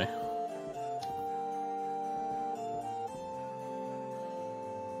come for me.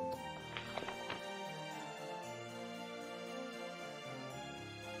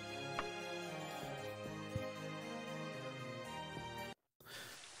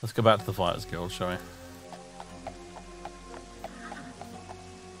 Let's go back to the Fighters Guild, shall we?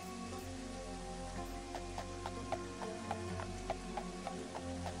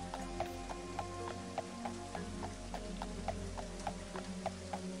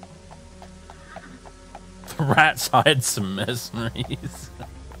 The rats hired some mercenaries.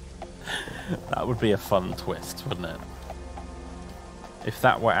 That would be a fun twist, wouldn't it? If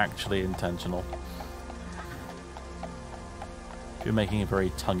that were actually intentional. If you're making a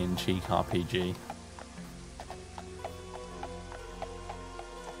very tongue-in-cheek RPG.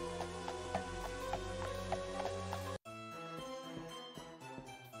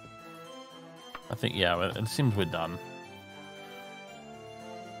 I think, yeah, it seems we're done.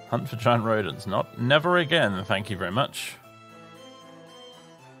 Hunt for giant rodents. Never again, thank you very much.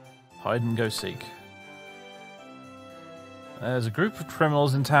 Hide and go seek. There's a group of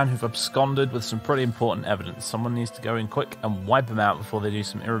criminals in town who've absconded with some pretty important evidence. Someone needs to go in quick and wipe them out before they do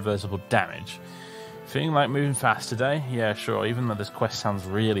some irreversible damage. Feeling like moving fast today? Yeah, sure, even though this quest sounds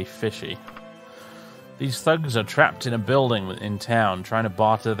really fishy. These thugs are trapped in a building in town, trying to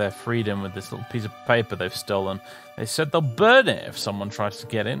barter their freedom with this little piece of paper they've stolen. They said they'll burn it if someone tries to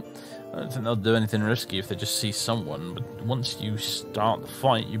get in. I don't think they'll do anything risky if they just see someone, but once you start the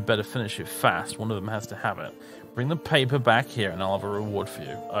fight, you better finish it fast. One of them has to have it. Bring the paper back here and I'll have a reward for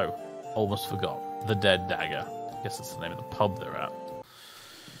you. Oh, almost forgot. The Dead Dagger. I guess that's the name of the pub they're at.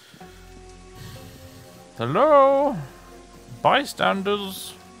 Hello?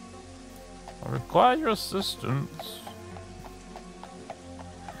 Bystanders? I require your assistance.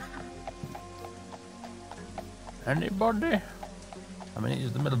 Anybody? I mean, it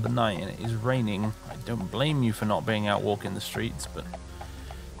is the middle of the night and it is raining. I don't blame you for not being out walking the streets, but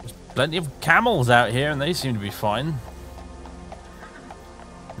there's plenty of camels out here and they seem to be fine.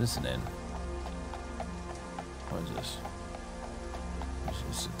 Listen in. What is this?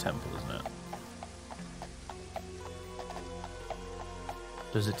 This is a temple, isn't it?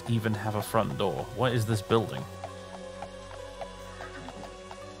 Does it even have a front door? What is this building?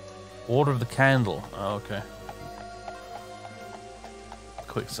 Order of the Candle. Oh, okay.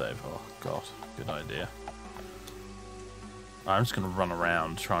 Quick save. Oh, God. Good idea. I'm just going to run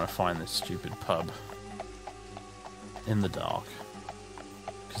around trying to find this stupid pub. In the dark.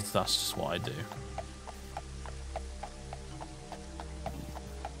 Because that's just what I do.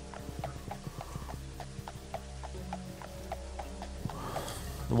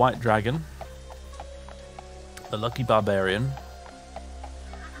 The White Dragon, the Lucky Barbarian,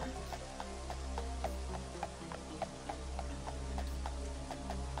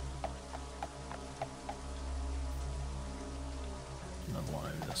 another one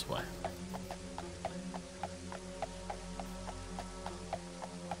over this way.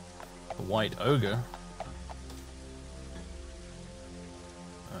 A white ogre.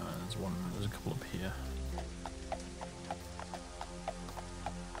 There's a couple up here.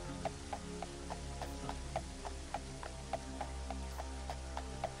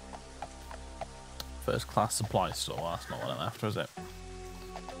 First class supply store. Well, that's not what I'm after, is it?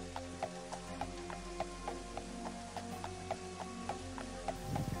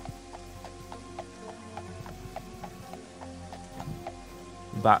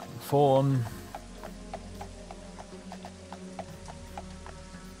 Bat and fawn.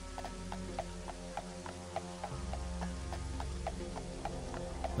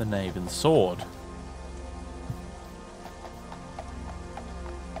 The knave and sword.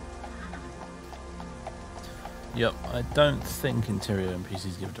 Yep, I don't think interior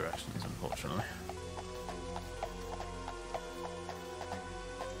NPCs give directions, unfortunately.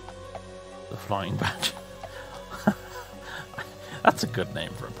 The Flying Badger. That's a good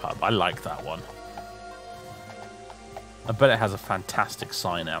name for a pub. I like that one. I bet it has a fantastic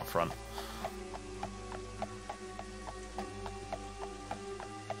sign out front.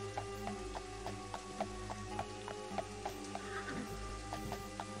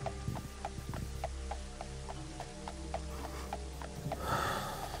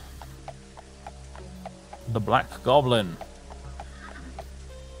 The Black Goblin.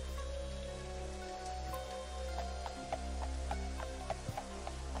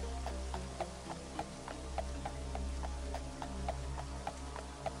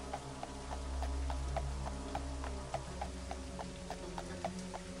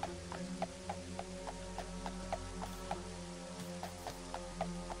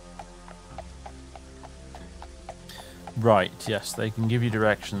 Right, yes, they can give you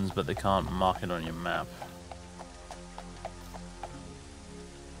directions, but they can't mark it on your map.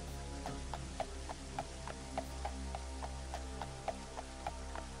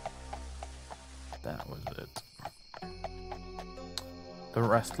 That was it. The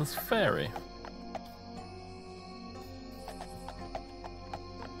Restless Fairy.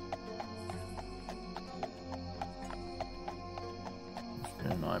 It's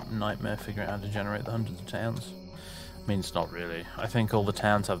been a nightmare figuring out how to generate the hundreds of towns. I mean, it's not really. I think all the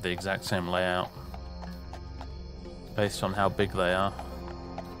towns have the exact same layout based on how big they are,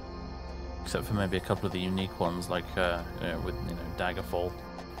 except for maybe a couple of the unique ones, like with Daggerfall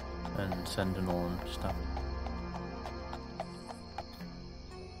and Sentinel and stuff.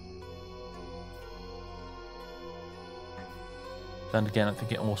 Then again, I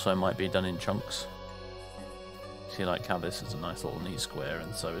think it also might be done in chunks. See, like how this is a nice little neat square,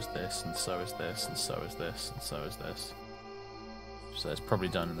 and so is this, and so is this, and so is this, and so is this. So it's probably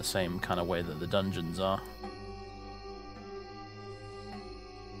done in the same kind of way that the dungeons are.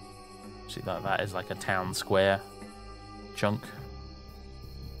 See, that is like a town square chunk.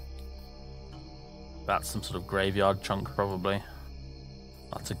 That's some sort of graveyard chunk, probably.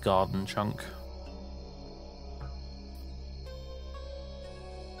 That's a garden chunk.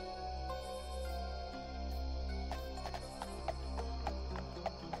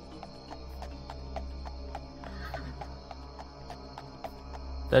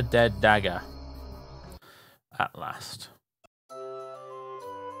 The Dead Dagger. At last.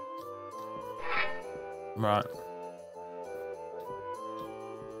 Right.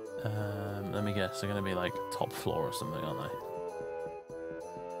 Let me guess, they're going to be like top floor or something, aren't they?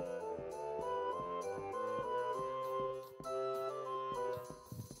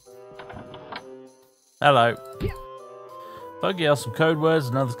 Hello. Buggy yells some code words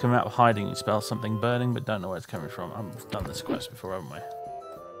and others come out of hiding. You spell something burning but don't know where it's coming from. I've done this quest before, haven't we?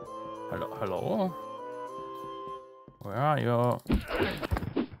 Hello, hello. Where are you?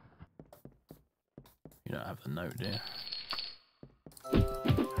 You don't have the note, do you?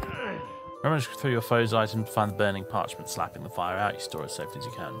 Rummage through your foe's items to find the burning parchment, slapping the fire out. You store it as safely as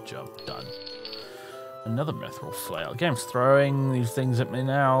you can. Job done. Another mithril flail. The game's throwing these things at me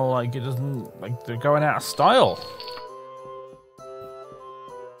now like it doesn't, like they're going out of style.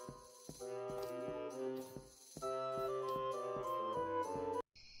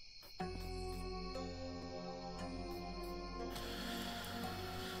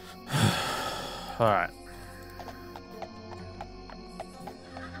 Alright.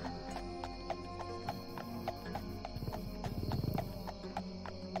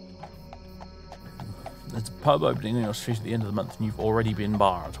 There's a pub opening in your street at the end of the month and you've already been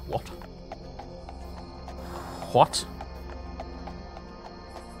barred. What? What?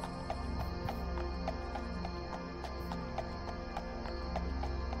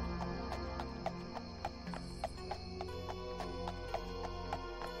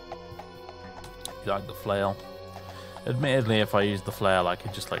 You like the flail? Admittedly, if I used the flail, I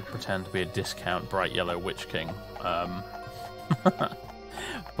could just like pretend to be a discount bright yellow Witch King.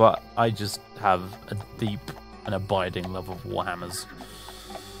 But I just have a deep and abiding love of Warhammers.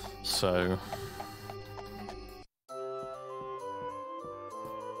 So...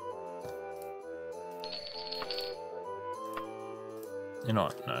 You know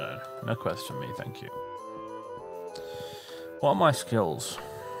what? No question me, thank you. What are my skills?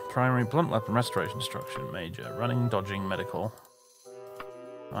 Primary, blunt weapon, restoration, destruction, major, running, dodging, medical.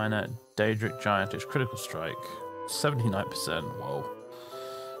 Minor, Daedric, giantish, critical strike, 79%, whoa.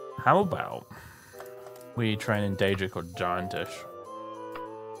 How about we train in Daedric or giantish?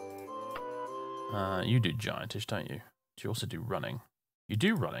 You do giantish, don't you? Do you also do running? You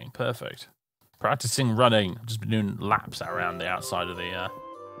do running, perfect. Practicing running. I've just been doing laps around the outside of the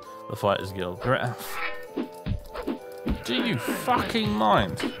Fighters Guild. Do you fucking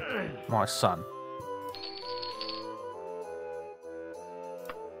mind, my son?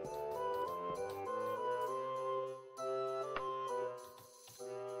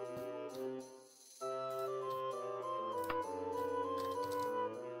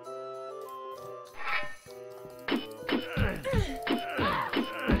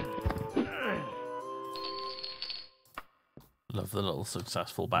 Love the little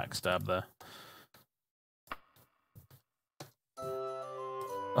successful backstab there.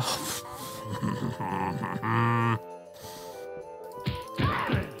 Oh.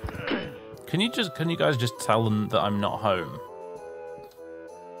 Can you guys just tell them that I'm not home?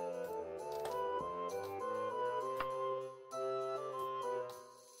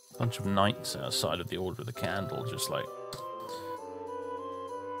 Bunch of knights outside of the Order of the Candle, just like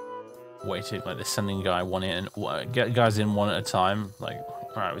waiting, like they're sending guys in one at a time. Like,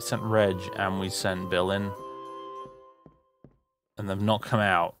 all right, we sent Reg and we sent Bill in, and they've not come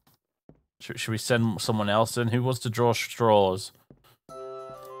out. Should we send someone else in? Who wants to draw straws?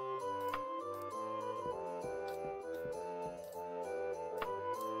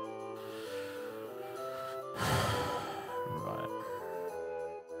 Right.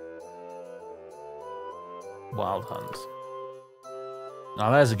 Wild Hunt. Now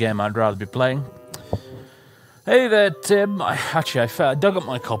there's a game I'd rather be playing. Hey there, Tim. I dug up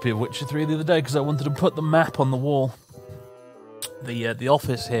my copy of Witcher 3 the other day because I wanted to put the map on the wall. The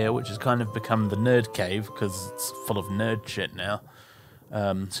office here, which has kind of become the nerd cave because it's full of nerd shit now.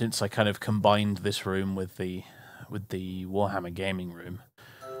 Since I kind of combined this room with the Warhammer gaming room,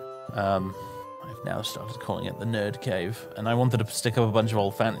 I've now started calling it the nerd cave. And I wanted to stick up a bunch of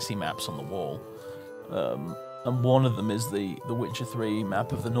old fantasy maps on the wall. And one of them is the Witcher 3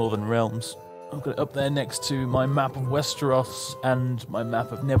 map of the Northern Realms. I've got it up there next to my map of Westeros, and my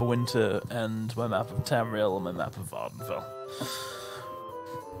map of Neverwinter, and my map of Tamriel, and my map of Vardenfell.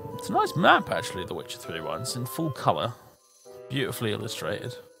 It's a nice map, actually, the Witcher 3 one. It's in full colour. Beautifully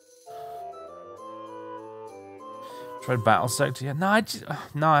illustrated. Tried Battle Sector? Yeah,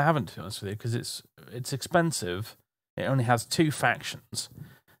 no, I haven't, to be honest with you, because it's expensive. It only has 2 factions.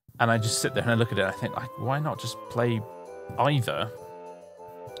 And I just sit there and I look at it and I think, like, why not just play either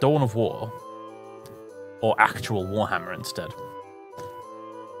Dawn of War or actual Warhammer instead?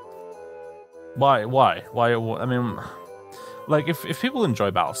 Why? I mean, like, if people enjoy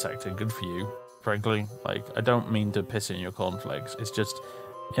Battle Sector, good for you, frankly. Like, I don't mean to piss in your cornflakes. It's just,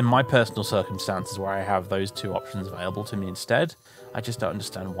 in my personal circumstances where I have those 2 options available to me instead, I just don't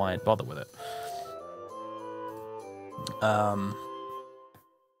understand why I'd bother with it.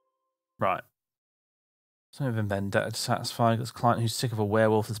 Right. Some of them vendetta dissatisfied. There's a client who's sick of a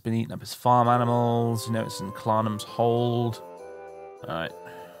werewolf that's been eating up his farm animals. You know, it's in Clarnham's hold. Alright.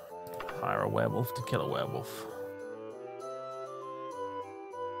 Hire a werewolf to kill a werewolf.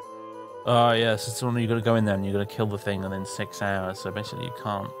 Oh, yes, it's the one you got to go in there and you got to kill the thing within 6 hours. So basically, you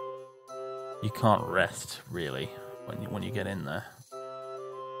can't rest really when you get in there.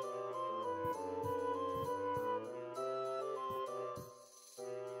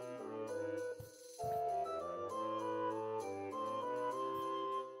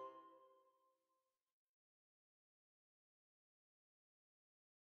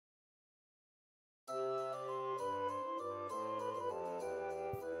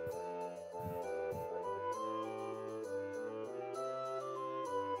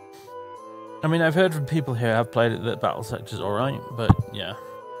 I mean, I've heard from people here who have played it that Battle Sector's alright, but yeah.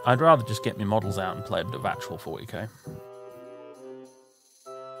 I'd rather just get my models out and play a bit of actual 40k.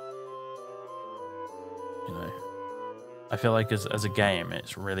 You know, I feel like as a game,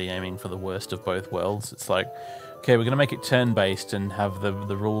 it's really aiming for the worst of both worlds. It's like, okay, we're going to make it turn-based and have the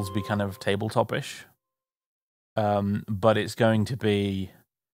rules be kind of tabletop-ish. But it's going to be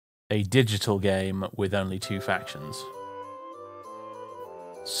a digital game with only 2 factions.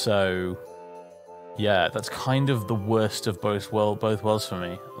 So, yeah, that's kind of the worst of both worlds for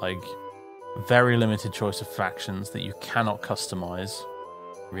me. Like, very limited choice of factions that you cannot customize,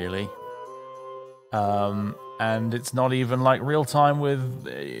 really. And it's not even like real time with,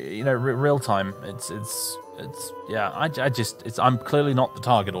 real time. I'm clearly not the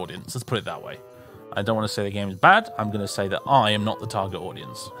target audience. Let's put it that way. I don't want to say the game is bad. I'm going to say that I am not the target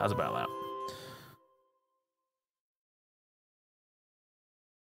audience. How's about that?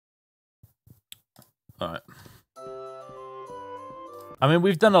 All right. I mean,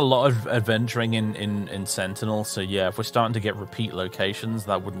 we've done a lot of adventuring in Sentinel, so yeah, if we're starting to get repeat locations,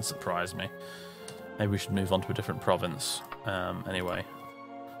 that wouldn't surprise me. Maybe we should move on to a different province. Anyway.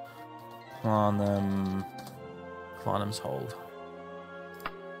 Clanum's Hold.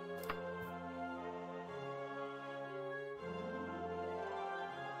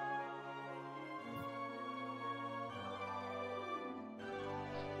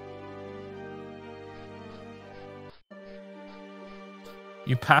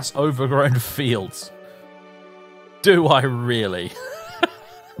 You pass overgrown fields. Do I really?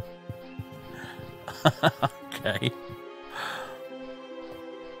 Okay.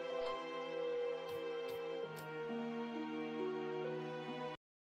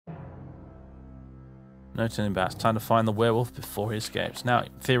 No turning back. It's time to find the werewolf before he escapes. Now,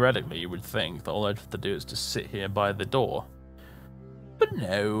 theoretically, you would think that all I'd have to do is just sit here by the door. But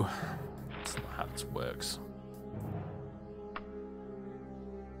no. That's not how this works.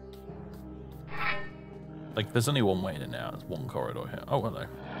 Like, there's only one way in and out. There's one corridor here. Oh, hello.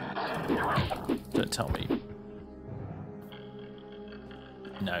 Don't tell me.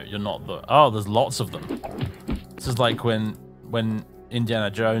 No, you're not the... Oh, there's lots of them. This is like when Indiana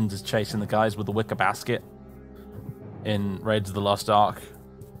Jones is chasing the guys with the wicker basket in Raiders of the Lost Ark,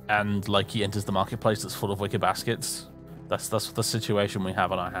 and, like, he enters the marketplace that's full of wicker baskets. That's the situation we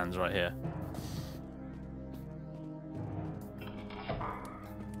have on our hands right here.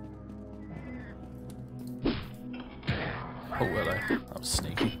 Oh, hello. That was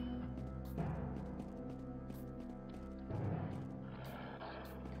sneaky.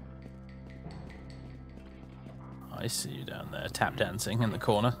 I see you down there, tap dancing in the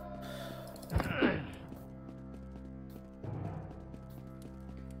corner.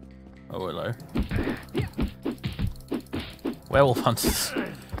 Oh, hello. Werewolf hunters.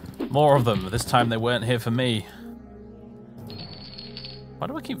 More of them. This time they weren't here for me. Why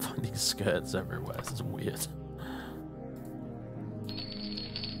do I keep finding skirts everywhere? This is weird.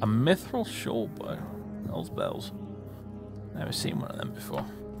 A mithril short bow. Those bells. Never seen one of them before.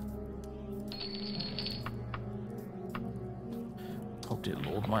 Oh dear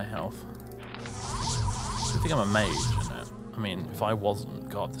lord, my health. I think I'm a mage, isn't it? I mean, if I wasn't,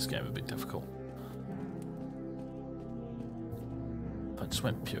 god, this game would be difficult. If I just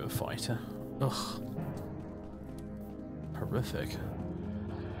went pure fighter. Ugh. Horrific.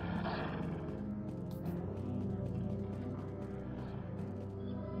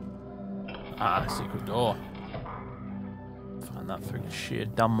 Ah, secret door. Find that through sheer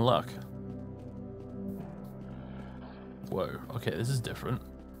dumb luck. Whoa, okay, this is different.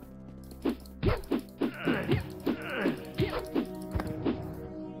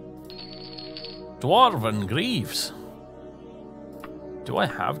 Dwarven Greaves. Do I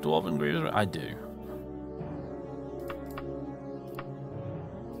have Dwarven Greaves? I do.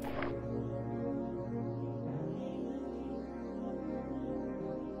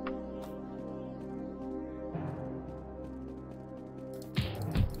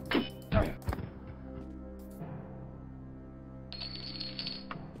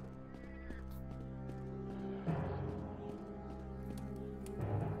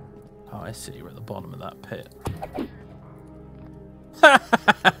 I see, we're at the bottom of that pit.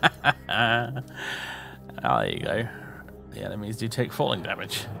 Oh, there you go. The enemies do take falling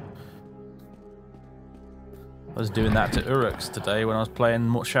damage. I was doing that to Uruks today when I was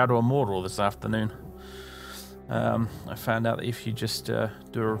playing Shadow of Mordor this afternoon. I found out that if you just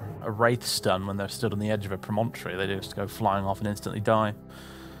do a wraith stun when they're stood on the edge of a promontory, they just go flying off and instantly die.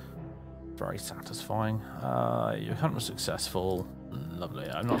 Very satisfying. Your hunt was successful. Lovely.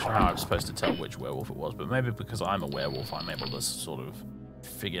 I'm not sure how I was supposed to tell which werewolf it was, but maybe because I'm a werewolf, I'm able to sort of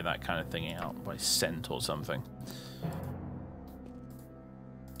figure that kind of thing out by scent or something.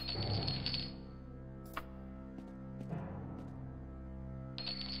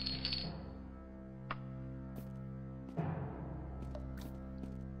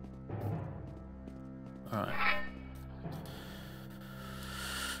 Alright.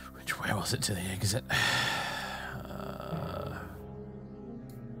 Where was it to the exit?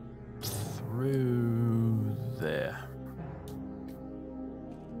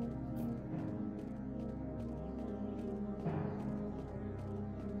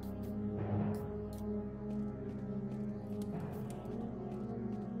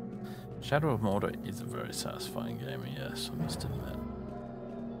 Shadow of Mordor is a very satisfying game, yes, I must admit.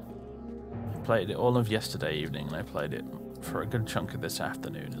 I played it all of yesterday evening, and I played it for a good chunk of this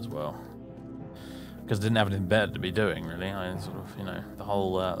afternoon as well. Because I didn't have anything better to be doing, really. I sort of, you know, the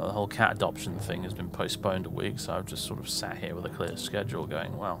whole cat adoption thing has been postponed a week, so I've just sort of sat here with a clear schedule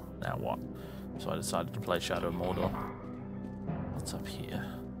going, well, now what? So I decided to play Shadow of Mordor. What's up here?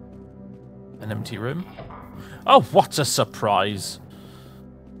 An empty room? Oh, what a surprise!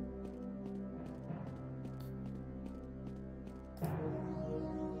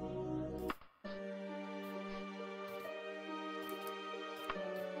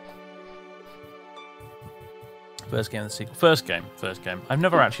 First game, the sequel. First game. I've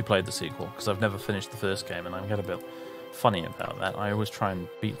never actually played the sequel, because I've never finished the first game, and I get a bit funny about that. I always try and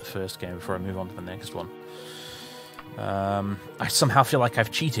beat the first game before I move on to the next one. I somehow feel like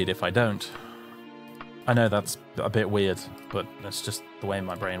I've cheated if I don't. I know that's a bit weird, but that's just the way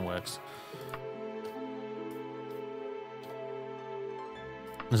my brain works.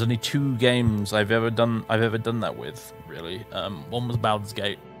 There's only 2 games I've ever done that with, really. One was Baldur's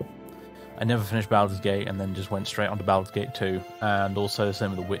Gate. I never finished Baldur's Gate and then just went straight on to Baldur's Gate 2, and also the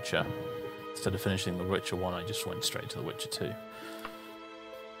same with The Witcher. Instead of finishing The Witcher 1, I just went straight to The Witcher 2.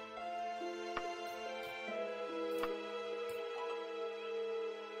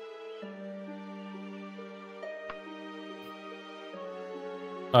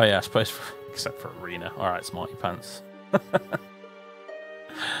 Oh yeah, I suppose, except for Arena. Alright, smarty pants.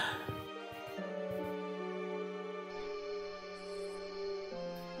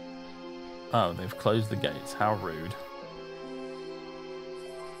 Oh, they've closed the gates. How rude.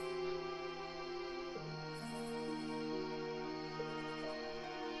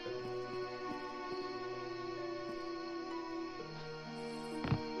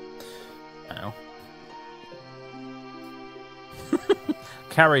 Ow.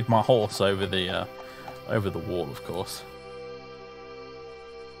 Carried my horse over the wall, of course.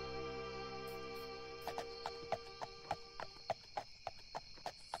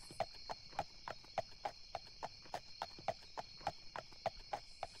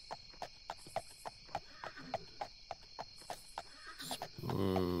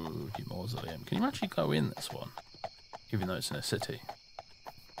 Spooky mausoleum. Can you actually go in this one, even though it's in a city?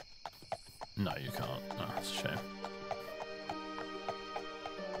 No, you can't. Oh, that's a shame.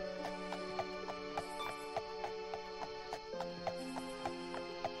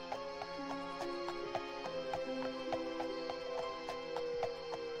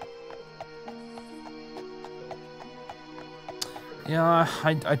 Yeah,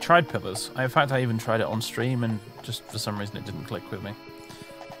 I tried Pillars. In fact, I even tried it on stream, and just for some reason it didn't click with me.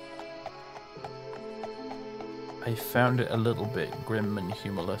 I found it a little bit grim and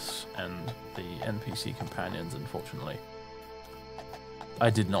humorless, and the NPC companions, unfortunately, I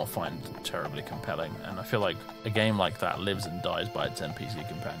did not find terribly compelling, and I feel like a game like that lives and dies by its NPC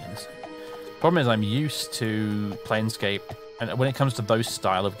companions. Problem is, I'm used to Planescape, and when it comes to those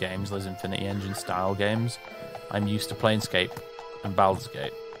style of games, those Infinity Engine style games, I'm used to Planescape and Baldur's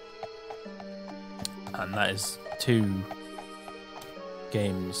Gate, and that is 2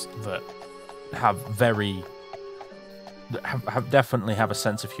 games that have definitely have a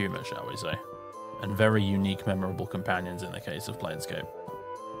sense of humor, shall we say, and very unique, memorable companions in the case of Planescape.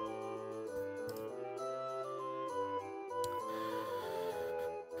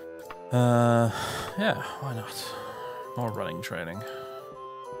 Yeah, why not? More running training.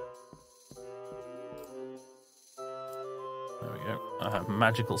 There we go.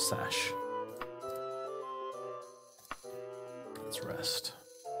 Magical sash. Let's rest.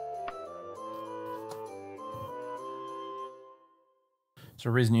 Is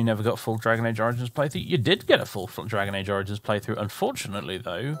there a reason you never got full Dragon Age Origins playthrough? You did get a full Dragon Age Origins playthrough. Unfortunately,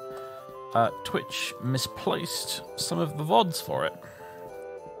 though, Twitch misplaced some of the VODs for it.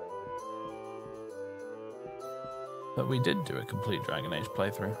 But we did do a complete Dragon Age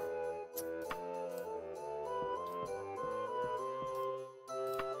playthrough.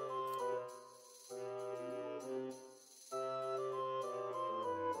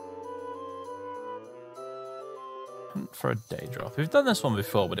 For a Daedroth. We've done this one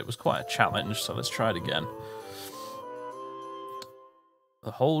before, but it was quite a challenge, so let's try it again.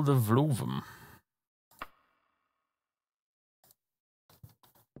 The Hold of Vluvum.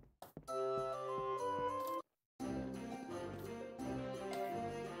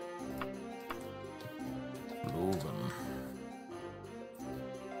 Vluvum.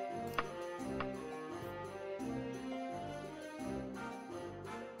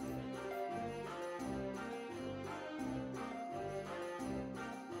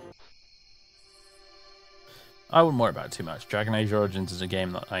 I wouldn't worry about it too much. Dragon Age Origins is a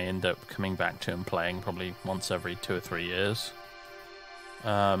game that I end up coming back to and playing probably once every 2 or 3 years.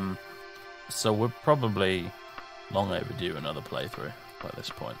 So we're probably long overdue another playthrough by this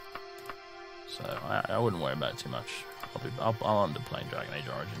point. So I wouldn't worry about it too much. I'll end up playing Dragon Age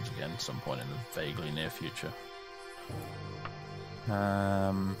Origins again at some point in the vaguely near future. What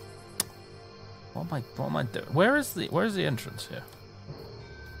am I doing? Where is the entrance here?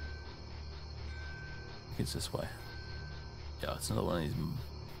 I think it's this way. Yeah, it's another one of these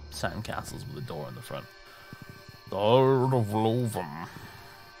sand castles with a door in the front. Lord of Loatham.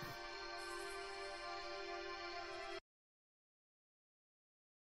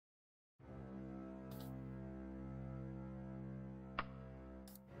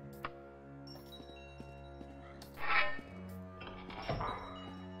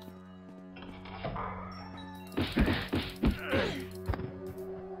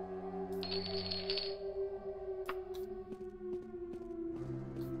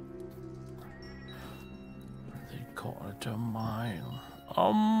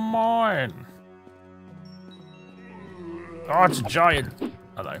 A mine. Oh, it's a giant.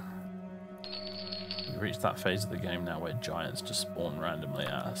 Hello. We've reached that phase of the game now where giants just spawn randomly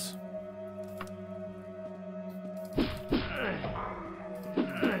at us.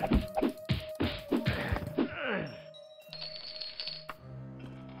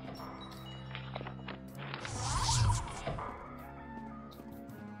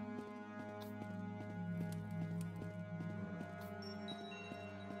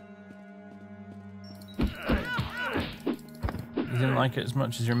 Didn't like it as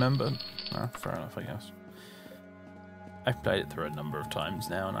much as you remember? Oh, fair enough, I guess. I've played it through a number of times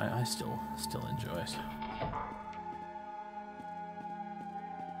now, and I still enjoy it.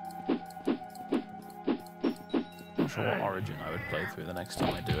 Not sure what Origin I would play through the next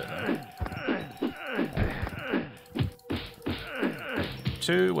time I do it, though.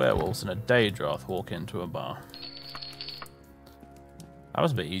 2 werewolves and a Daedroth walk into a bar. That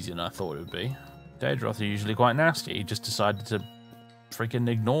was a bit easier than I thought it would be. Daedroth are usually quite nasty. He just decided to freaking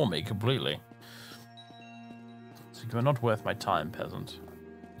ignore me completely. So you're not worth my time, peasant.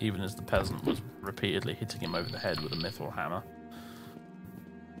 Even as the peasant was repeatedly hitting him over the head with a mithril hammer.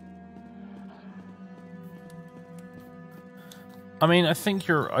 I mean, I think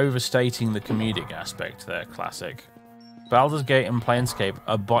you're overstating the comedic aspect there, Classic. Baldur's Gate and Planescape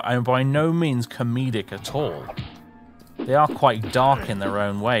are by no means comedic at all. They are quite dark in their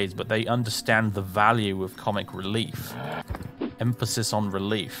own ways, but they understand the value of comic relief. Emphasis on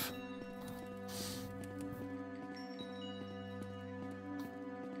relief.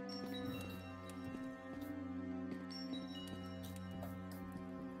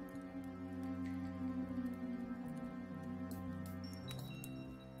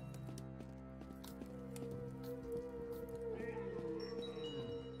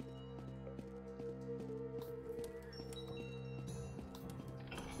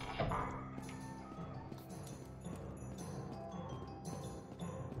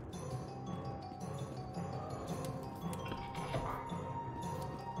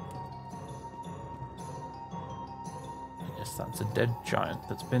 That's a dead giant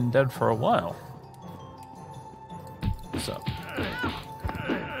that's been dead for a while. So,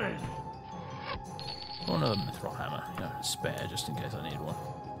 another mithril hammer, you know, spare just in case I need one.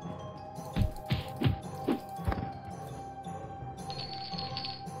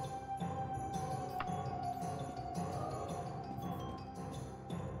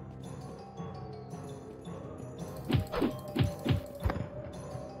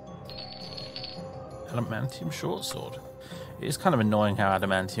 Adamantium short sword. It's kind of annoying how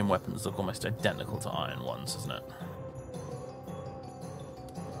adamantium weapons look almost identical to iron ones, isn't it?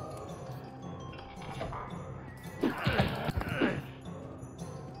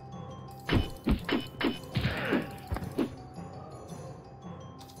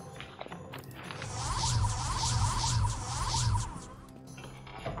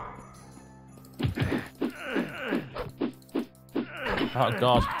 Oh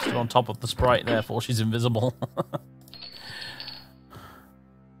god, still on top of the sprite, therefore she's invisible.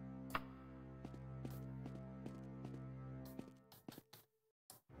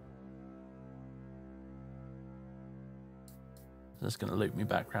 That's going to loop me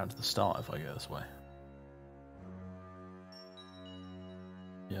back round to the start if I go this way.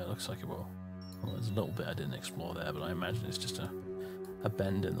 Yeah, it looks like it will. Well, there's a little bit I didn't explore there, but I imagine it's just a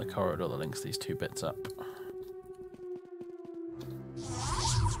bend in the corridor that links these 2 bits up.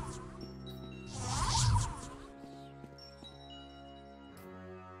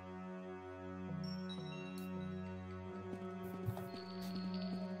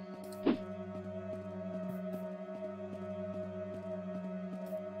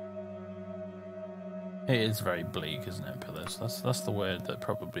 It is very bleak, isn't it, Pillars? That's the word that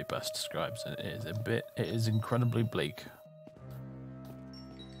probably best describes it. It is incredibly bleak.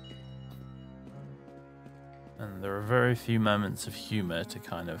 And there are very few moments of humor to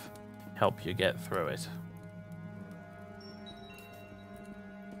kind of help you get through it.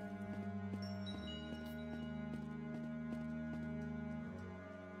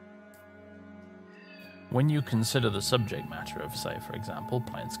 When you consider the subject matter of, say, for example,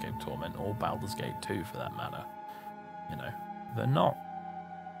 Planescape Torment or Baldur's Gate 2 for that matter, you know, they're not...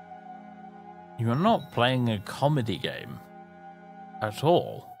 You're not playing a comedy game at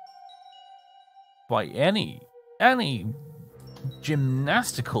all. By any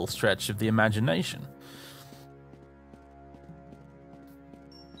gymnastical stretch of the imagination.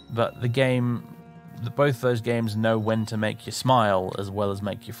 But both those games know when to make you smile as well as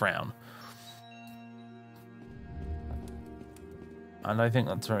make you frown. And I think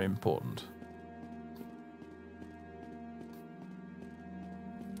that's very important.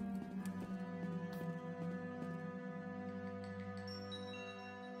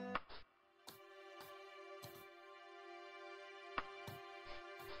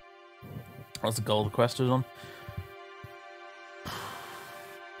 What's the goal the quest is on?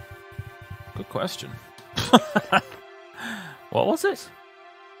 Good question. What was it?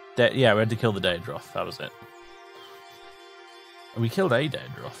 Yeah, we had to kill the Daedroth. That was it. We killed a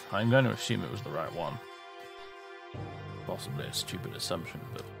Daedroth. I'm going to assume it was the right one. Possibly a stupid assumption,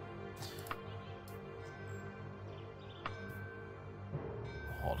 but...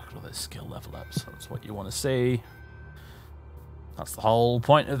 Oh, look at all those skill level ups. That's what you want to see. That's the whole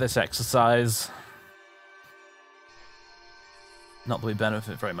point of this exercise. Not that we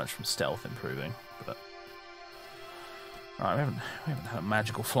benefit very much from stealth improving, but... Alright, we haven't had a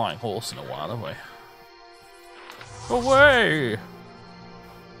magical flying horse in a while, have we? Away!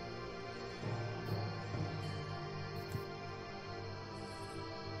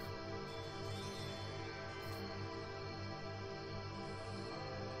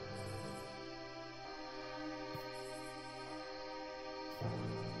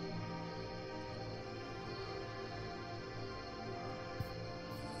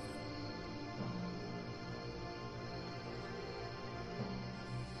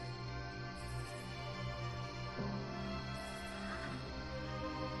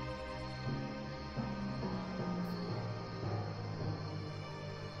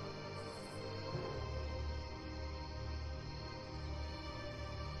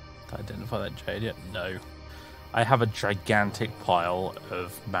 Identify that jade yet? No. I have a gigantic pile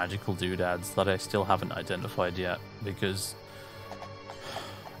of magical doodads that I still haven't identified yet because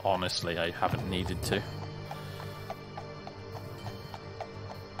honestly I haven't needed to.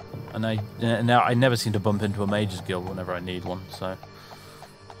 And I never seem to bump into a mage's guild whenever I need one, so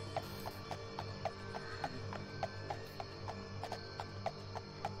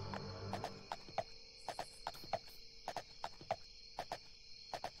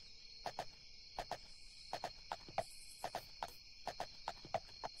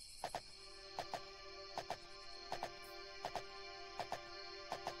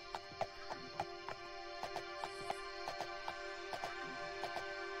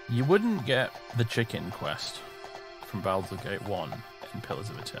you wouldn't get the chicken quest from Baldur's Gate 1 in Pillars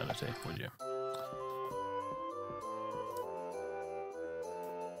of Eternity, would you?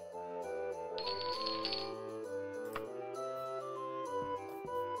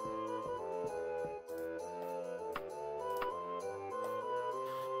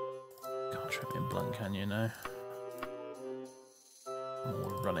 Can't trip me in blunt, can you now?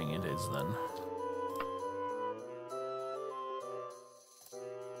 More running it is then.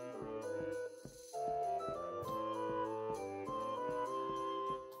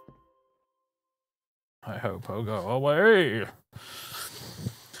 I hope I'll go away.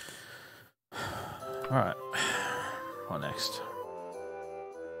 Alright. What next?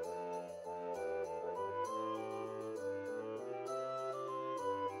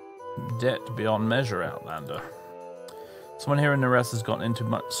 Debt beyond measure, Outlander. Someone here in Nares has gotten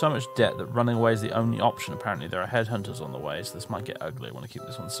into so much debt that running away is the only option. Apparently there are headhunters on the way, so this might get ugly. I want to keep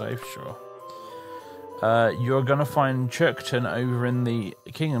this one safe, sure. You're going to find Churkton over in the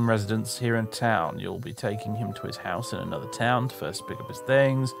Kingdom residence here in town. You'll be taking him to his house in another town to first pick up his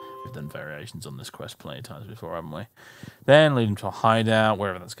things. We've done variations on this quest plenty of times before, haven't we? Then lead him to a hideout,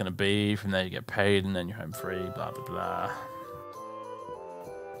 wherever that's going to be. From there you get paid, and then you're home free, blah, blah, blah.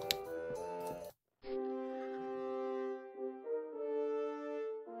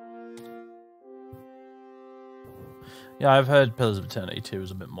 Yeah, I've heard Pillars of Eternity 2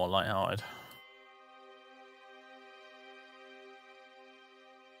 is a bit more lighthearted.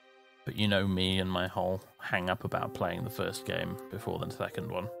 But you know me and my whole hang-up about playing the first game before the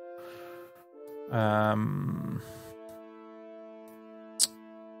second one.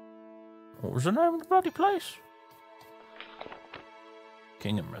 What was the name of the bloody place?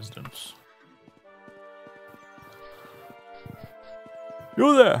 Kingham Residence.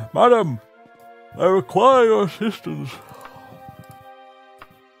 You there, madam! I require your assistance.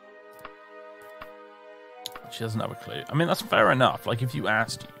 She doesn't have a clue. I mean, that's fair enough. Like, if you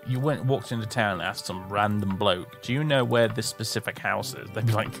asked, walked into town and asked some random bloke, do you know where this specific house is? They'd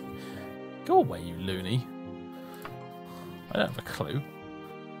be like, go away, you loony. I don't have a clue.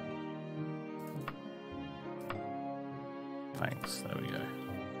 Thanks, there we go.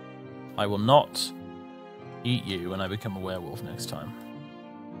 I will not eat you when I become a werewolf next time.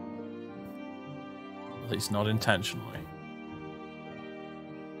 At least not intentionally.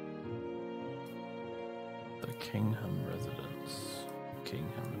 The Kingham Residence.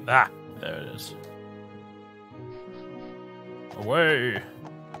 Kingham. Ah! There it is. Away!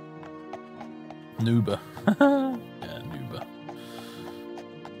 Nooba. Yeah, Nooba.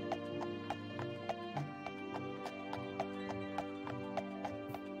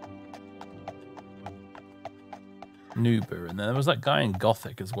 Nooba, and then there was that guy in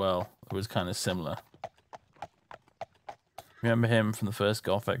Gothic as well. It was kind of similar. Remember him from the first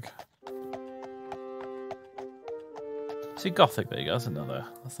Gothic? See, Gothic, there you go. That's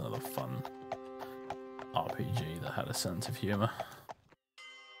another fun RPG that had a sense of humour.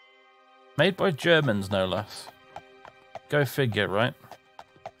 Made by Germans, no less. Go figure, right?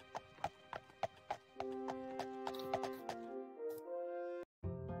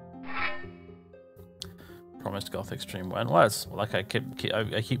 Promised Gothic stream when? Well, it's like I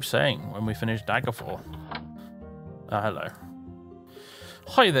keep saying when we finish Daggerfall. Hello.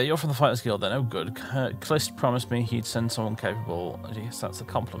 Hi there, you're from the Fighters Guild then. Oh, good. Clist promised me he'd send someone capable. I guess that's a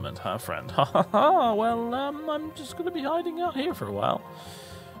compliment, huh, friend? Ha ha ha! Well, I'm just going to be hiding out here for a while.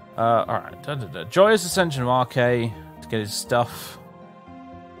 Alright. Joyous Ascension of RK to get his stuff.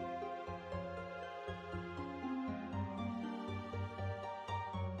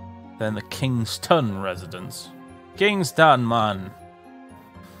 Then the Kingston residence. Kingston, man.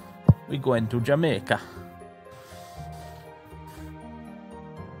 We going to Jamaica.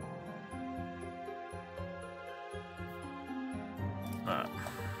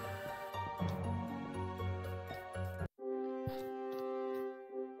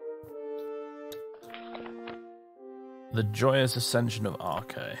 The Joyous Ascension of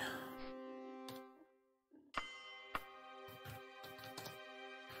RK.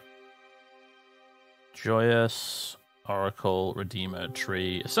 Joyous Oracle Redeemer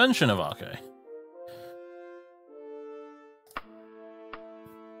Tree Ascension of RK.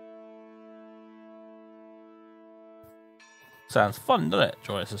 Sounds fun, doesn't it?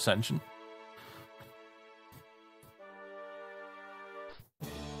 Joyous Ascension.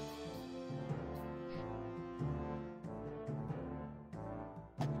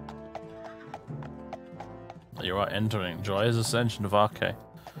 You are entering Joyous Ascension of RK.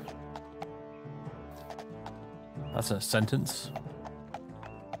 That's a sentence.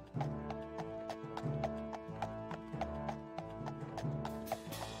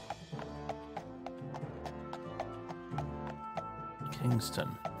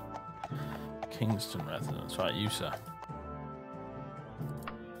 Kingston residence. Right, you, sir.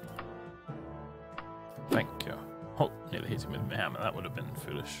 Thank you. Oh, nearly hit him with my hammer. That would have been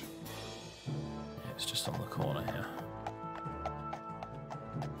foolish. It's just on the corner here.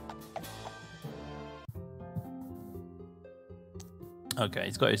 Okay,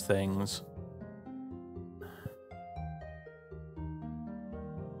 he's got his things.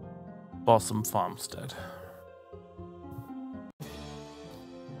 Bossum Farmstead.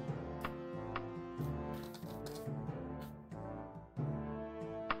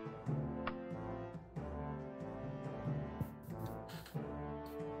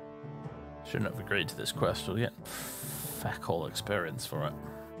 Shouldn't have agreed to this quest. We'll get feck all experience for it.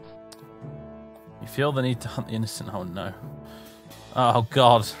 You feel the need to hunt the innocent? Oh no. Oh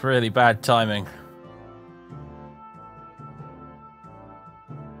god, really bad timing.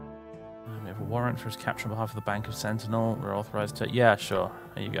 We have a warrant for his capture on behalf of the Bank of Sentinel. We're authorized to... Yeah, sure.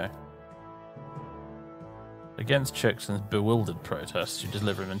 There you go. Against Chickson's bewildered protests, you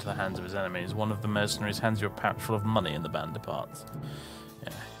deliver him into the hands of his enemies. One of the mercenaries hands you a pouch full of money and the band departs.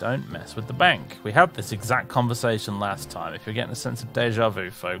 Yeah, don't mess with the bank. We had this exact conversation last time. If you're getting a sense of deja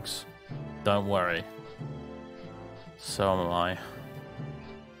vu, folks, don't worry. So am I.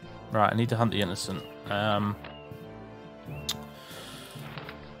 Right, I need to hunt the innocent.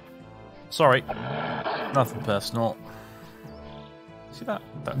 Sorry. Nothing personal. See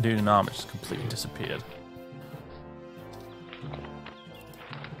that dude in armor just completely disappeared.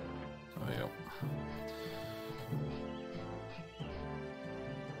 There we go.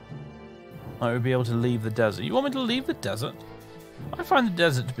 I would be able to leave the desert. You want me to leave the desert? I find the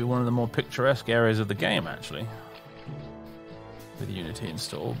desert to be one of the more picturesque areas of the game, actually. With Unity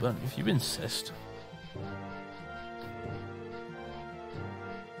installed, but if you insist.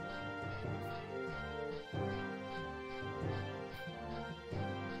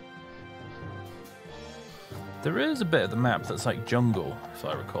 There is a bit of the map that's like jungle, if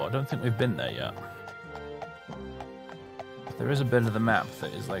I recall. I don't think we've been there yet. There is a bit of the map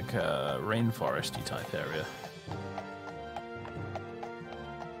that is like a rainforesty type area.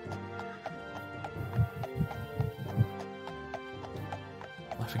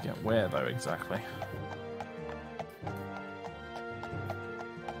 I forget where though exactly.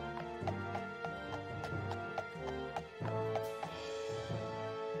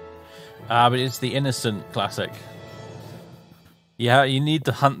 But it's the innocent classic. Yeah, you need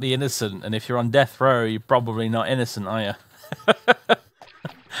to hunt the innocent, and if you're on death row, you're probably not innocent, are you?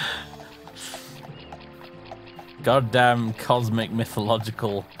 Goddamn cosmic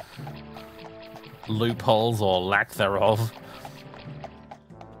mythological loopholes or lack thereof.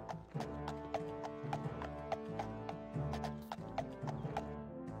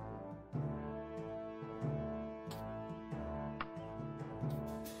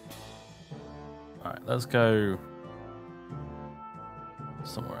 Alright, let's go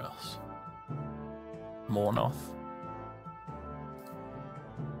somewhere else. Mornoth.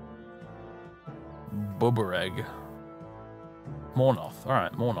 Bubereg. Mornoth.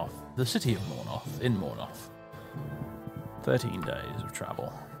 Alright, Mornoth. The city of Mornoth. In Mornoth. 13 days of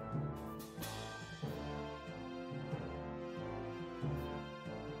travel.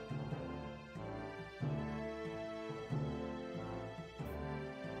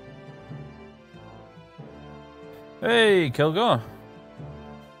 Hey, Kilgore.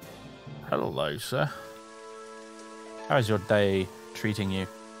 Hello, sir. How's your day treating you?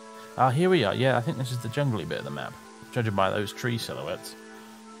 Ah, here we are. Yeah, I think this is the jungly bit of the map, judging by those tree silhouettes.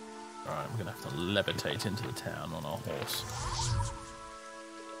 Alright, we're going to have to levitate into the town on our horse.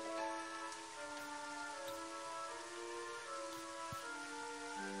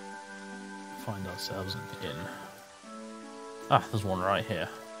 Find ourselves an inn. Ah, there's one right here.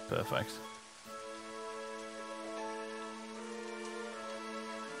 Perfect.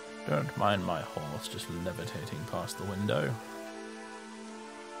 Don't mind my horse just levitating past the window.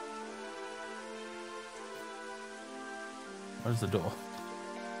 Where's the door?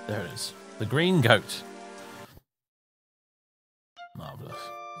 There it is. The green goat. Marvellous.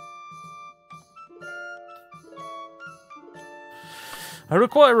 I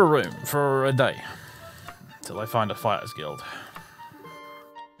require a room for a day. Till I find a fighters guild.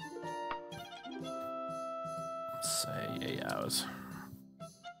 Let's say 8 hours.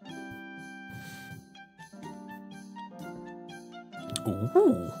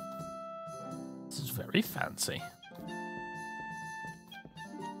 Ooh. This is very fancy.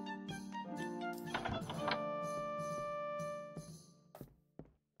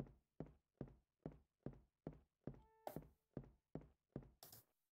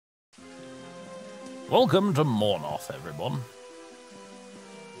 Welcome to Mornoth, everyone.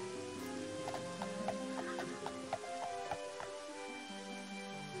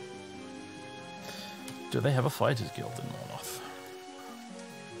 Do they have a fighters guild in Mornoth?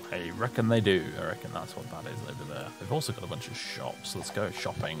 I reckon they do. I reckon that's what that is over there. They've also got a bunch of shops. Let's go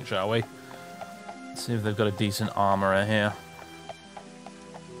shopping, shall we? Let's see if they've got a decent armourer here.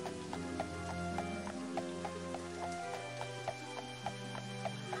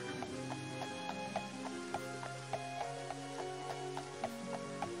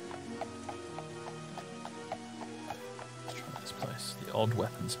 Let's try this place. The Odd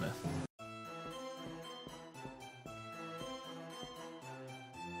Weaponsmith.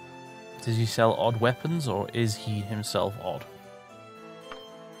 Does he sell odd weapons, or is he himself odd?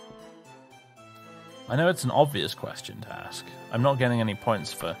 I know it's an obvious question to ask. I'm not getting any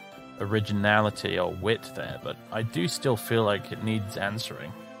points for originality or wit there, but I do still feel like it needs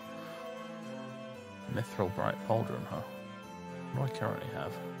answering. Mithril Bright Pauldron, huh? What do I currently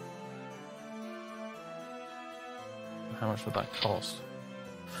have? How much would that cost?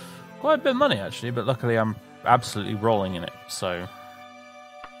 Quite a bit of money, actually, but luckily I'm absolutely rolling in it, so...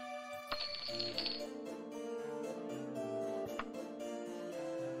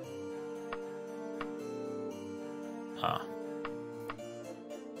 Ah.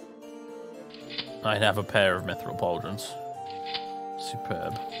 I'd have a pair of Mithril Pauldrons.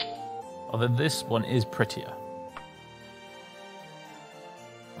 Superb. Although this one is prettier.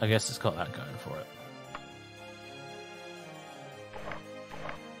 I guess it's got that going for it.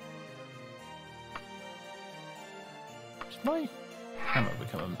 Does my hammer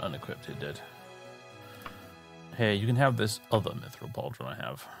become unequipped? It did. Here, you can have this other mithril pauldron I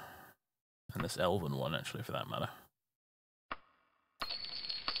have. And this elven one, actually, for that matter.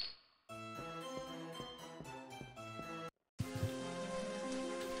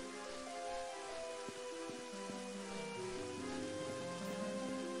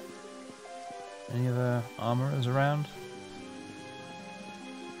 Any other armorers around?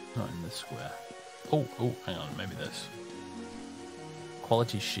 Not in this square. Oh, hang on, maybe this.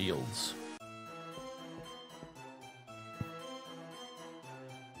 Quality shields.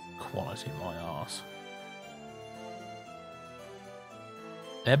 Quality my arse.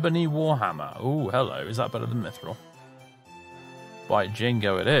 Ebony Warhammer. Oh, hello. Is that better than Mithril? By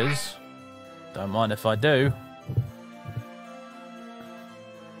Jingo it is. Don't mind if I do.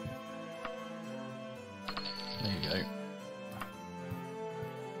 There you go.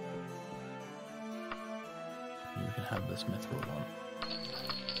 You can have this Mithril one.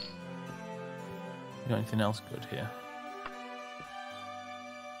 You got anything else good here?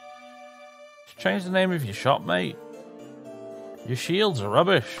 Change the name of your shop, mate. Your shields are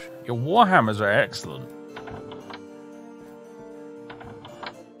rubbish. Your warhammers are excellent.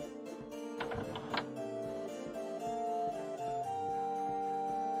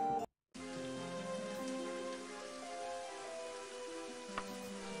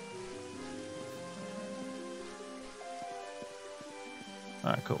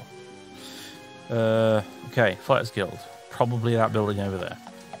 Alright, cool. Okay, Fighters Guild. Probably that building over there.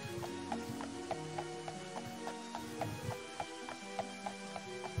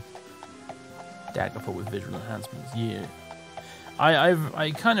 Daggerfall with visual enhancements. Yeah, I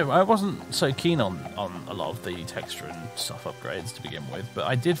wasn't so keen on a lot of the texture and stuff upgrades to begin with, but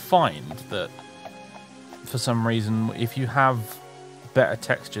I did find that for some reason, if you have better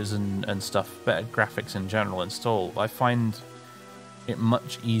textures and stuff, better graphics in general installed, I find it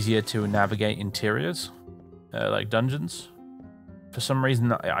much easier to navigate interiors, like dungeons. For some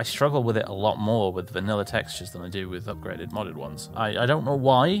reason, I struggle with it a lot more with vanilla textures than I do with upgraded modded ones. I don't know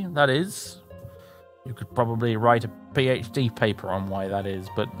why that is. You could probably write a PhD paper on why that is,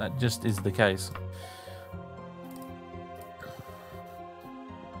 but that just is the case.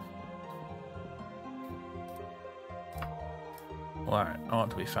 Alright, I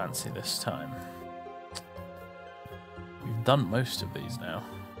want to be fancy this time. We've done most of these now.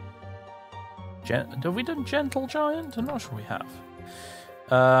 Have we done Gentle Giant? I'm not sure we have.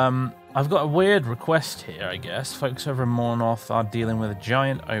 I've got a weird request here, I guess. Folks over in Mornorth are dealing with a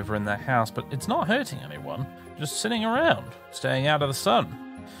giant over in their house, but it's not hurting anyone. Just sitting around, staying out of the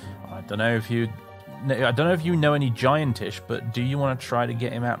sun. I don't know if you know any giantish, but do you want to try to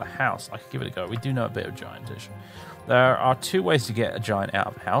get him out of the house? I could give it a go. We do know a bit of giantish. There are two ways to get a giant out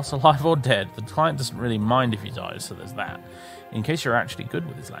of the house, alive or dead. The client doesn't really mind if he dies, so there's that. In case you're actually good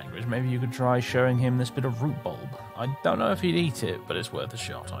with his language, maybe you could try showing him this bit of root bulb. I don't know if he'd eat it, but it's worth a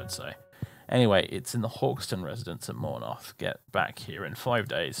shot, I'd say. Anyway, it's in the Hawkston residence at Mornorth. Get back here in 5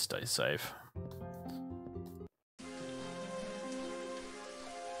 days. Stay safe.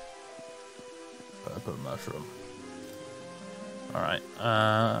 Purple mushroom. Alright.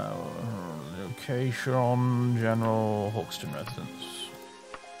 Location, general Hawkston residence.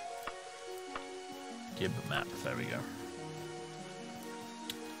 Gib map. There we go.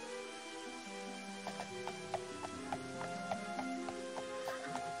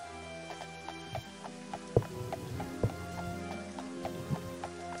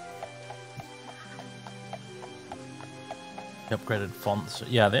 Upgraded fonts.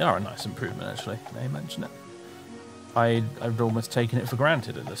 Yeah, they are a nice improvement, actually. They mention it. I've almost taken it for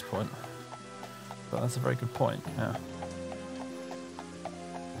granted at this point. But that's a very good point, yeah.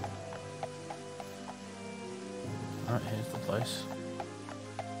 Alright, here's the place.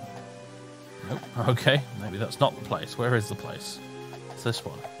 Nope. Okay, maybe that's not the place. Where is the place? It's this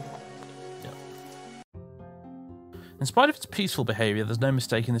one. Yep. In spite of its peaceful behaviour, there's no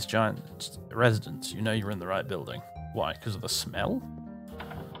mistaking this giant residence. You know you're in the right building. Why? Because of the smell?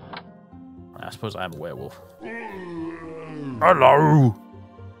 I suppose I am a werewolf. Hello!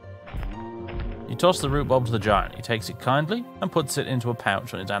 You toss the root bulb to the giant. He takes it kindly and puts it into a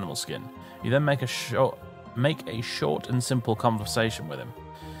pouch on his animal skin. You then make a short and simple conversation with him.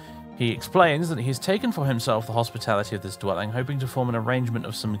 He explains that he's taken for himself the hospitality of this dwelling, hoping to form an arrangement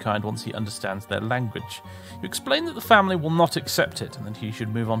of some kind once he understands their language. You explain that the family will not accept it and that he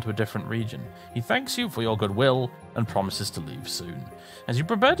should move on to a different region. He thanks you for your goodwill and promises to leave soon. As you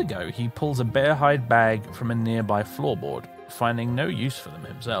prepare to go, he pulls a bear hide bag from a nearby floorboard. finding no use for them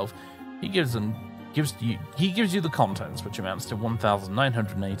himself, he gives you the contents, which amounts to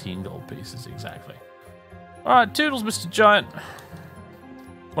 1,918 gold pieces exactly. All right, toodles, Mr. Giant.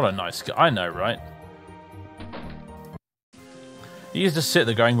 What a nice guy, I know, right? He used to sit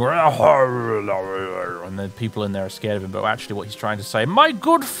there going, and the people in there are scared of him, but actually what he's trying to say, my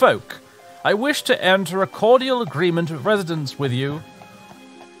good folk, I wish to enter a cordial agreement of residence with you.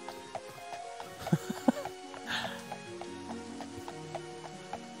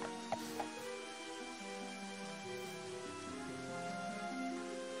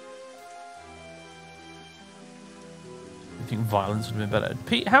 I think violence would have been better.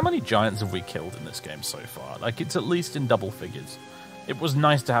 Pete, how many giants have we killed in this game so far? Like, it's at least in double figures. It was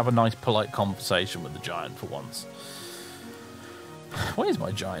nice to have a nice, polite conversation with the giant for once. Where's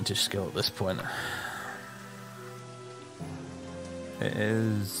my giantish skill at this point? It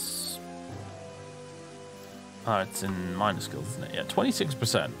is... Oh, it's in minor skills, isn't it? Yeah,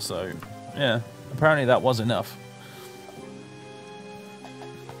 26%, so... Yeah, apparently that was enough.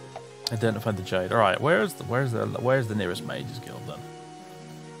 Identify the jade. Alright, where's the nearest mage's guild then?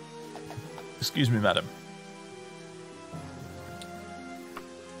 Excuse me, madam.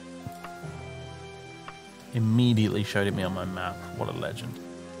 Immediately showed it me on my map. What a legend.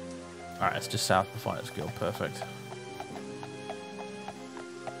 Alright, it's just south of the Fighters Guild. Perfect.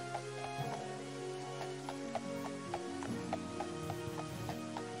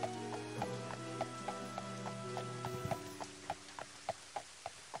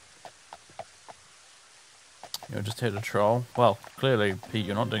 You're just here to troll. Well, clearly, Pete,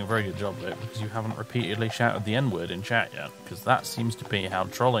 you're not doing a very good job of it because you haven't repeatedly shouted the N-word in chat yet, because that seems to be how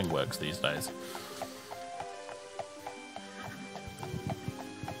trolling works these days.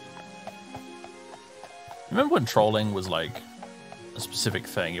 Remember when trolling was like a specific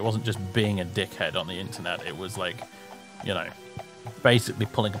thing? It wasn't just being a dickhead on the internet. It was like, you know, basically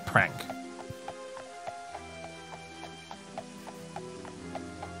pulling a prank.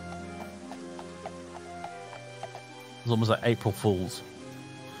 It was almost like April Fools.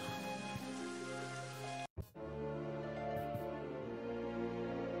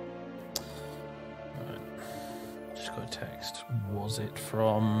 Right. Just got a text. Was it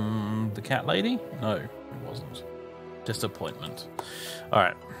from the cat lady? No, it wasn't. Disappointment.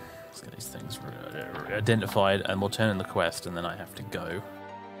 Alright. Let's get these things identified and we'll turn in the quest and then I have to go.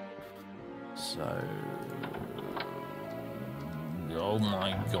 So... Oh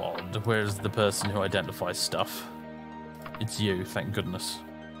my god. Where's the person who identifies stuff? It's you, thank goodness.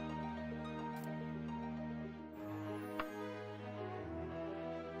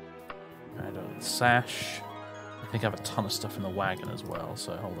 Alright, sash. I think I have a ton of stuff in the wagon as well,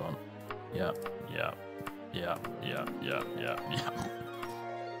 so hold on. Yeah.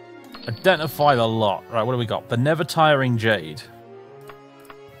 Identify the lot. Right, what do we got? The never-tiring jade.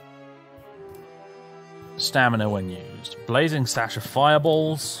 Stamina when used. Blazing sash of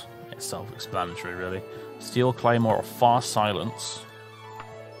fireballs. It's self-explanatory, really. Steel claymore of far silence.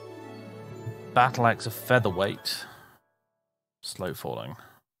 Battle axe of featherweight. Slow falling.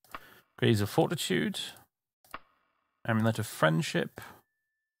 Greaves of fortitude. Amulet of friendship.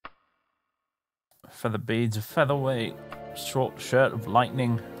 Feather beads of featherweight. Short shirt of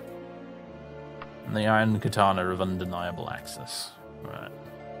lightning. And the iron katana of undeniable access. Right.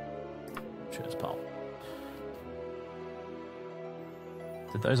 Cheers, pal.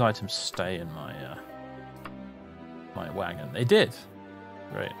 Did those items stay in my my wagon? They did.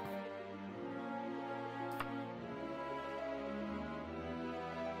 Great.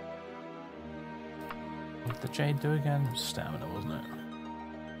 What did the jade do again? Stamina, wasn't it?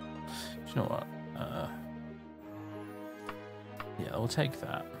 Do you know what? Yeah, we'll take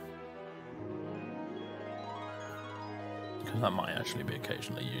that. Because that might actually be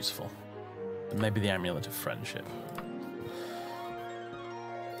occasionally useful. And maybe the amulet of friendship.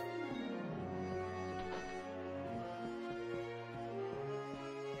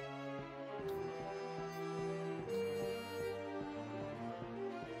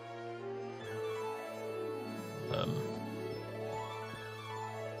 Here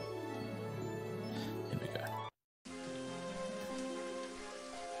we go.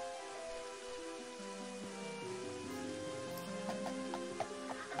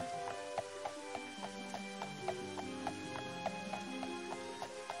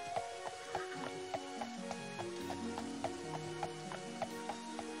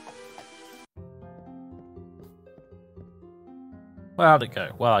 Well, how'd it go?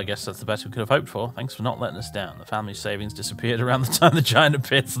 Well, I guess that's the best we could have hoped for. Thanks for not letting us down. The family's savings disappeared around the time the giant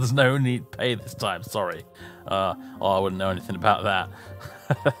appeared, so there's no need to pay this time. Sorry. Oh, I wouldn't know anything about that.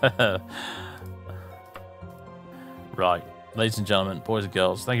 Right. ladies and gentlemen, boys and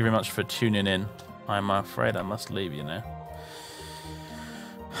girls, thank you very much for tuning in. I'm afraid I must leave you now.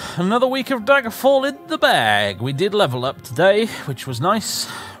 Another week of Daggerfall in the bag. We did level up today, which was nice.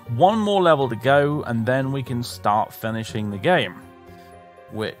 One more level to go, and then we can start finishing the game,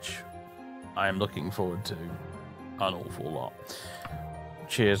 which I am looking forward to an awful lot.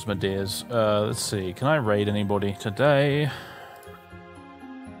 Cheers, my dears. Let's see. Can I raid anybody today?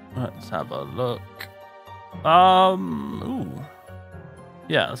 Let's have a look. Ooh.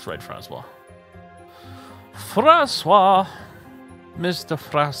 Yeah, let's raid Francois. Francois! Mr.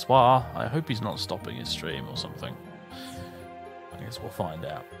 Francois. I hope he's not stopping his stream or something. I guess we'll find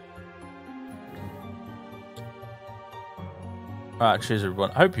out. Alright, cheers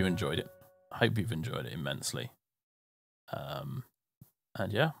everyone. I hope you enjoyed it. I hope you've enjoyed it immensely.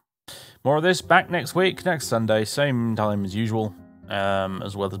 And yeah. More of this back next week, next Sunday, same time as usual.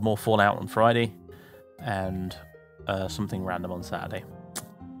 As well as more Fallout on Friday. And something random on Saturday.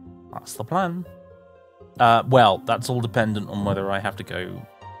 That's the plan. Well, that's all dependent on whether I have to go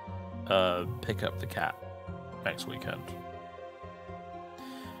pick up the cat next weekend.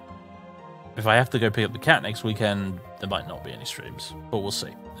 If I have to go pick up the cat next weekend, there might not be any streams, but we'll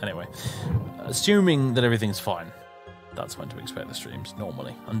see. Anyway, assuming that everything's fine, that's when to expect the streams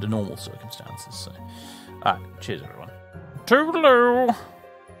normally, under normal circumstances. So, alright, cheers everyone. Toodaloo!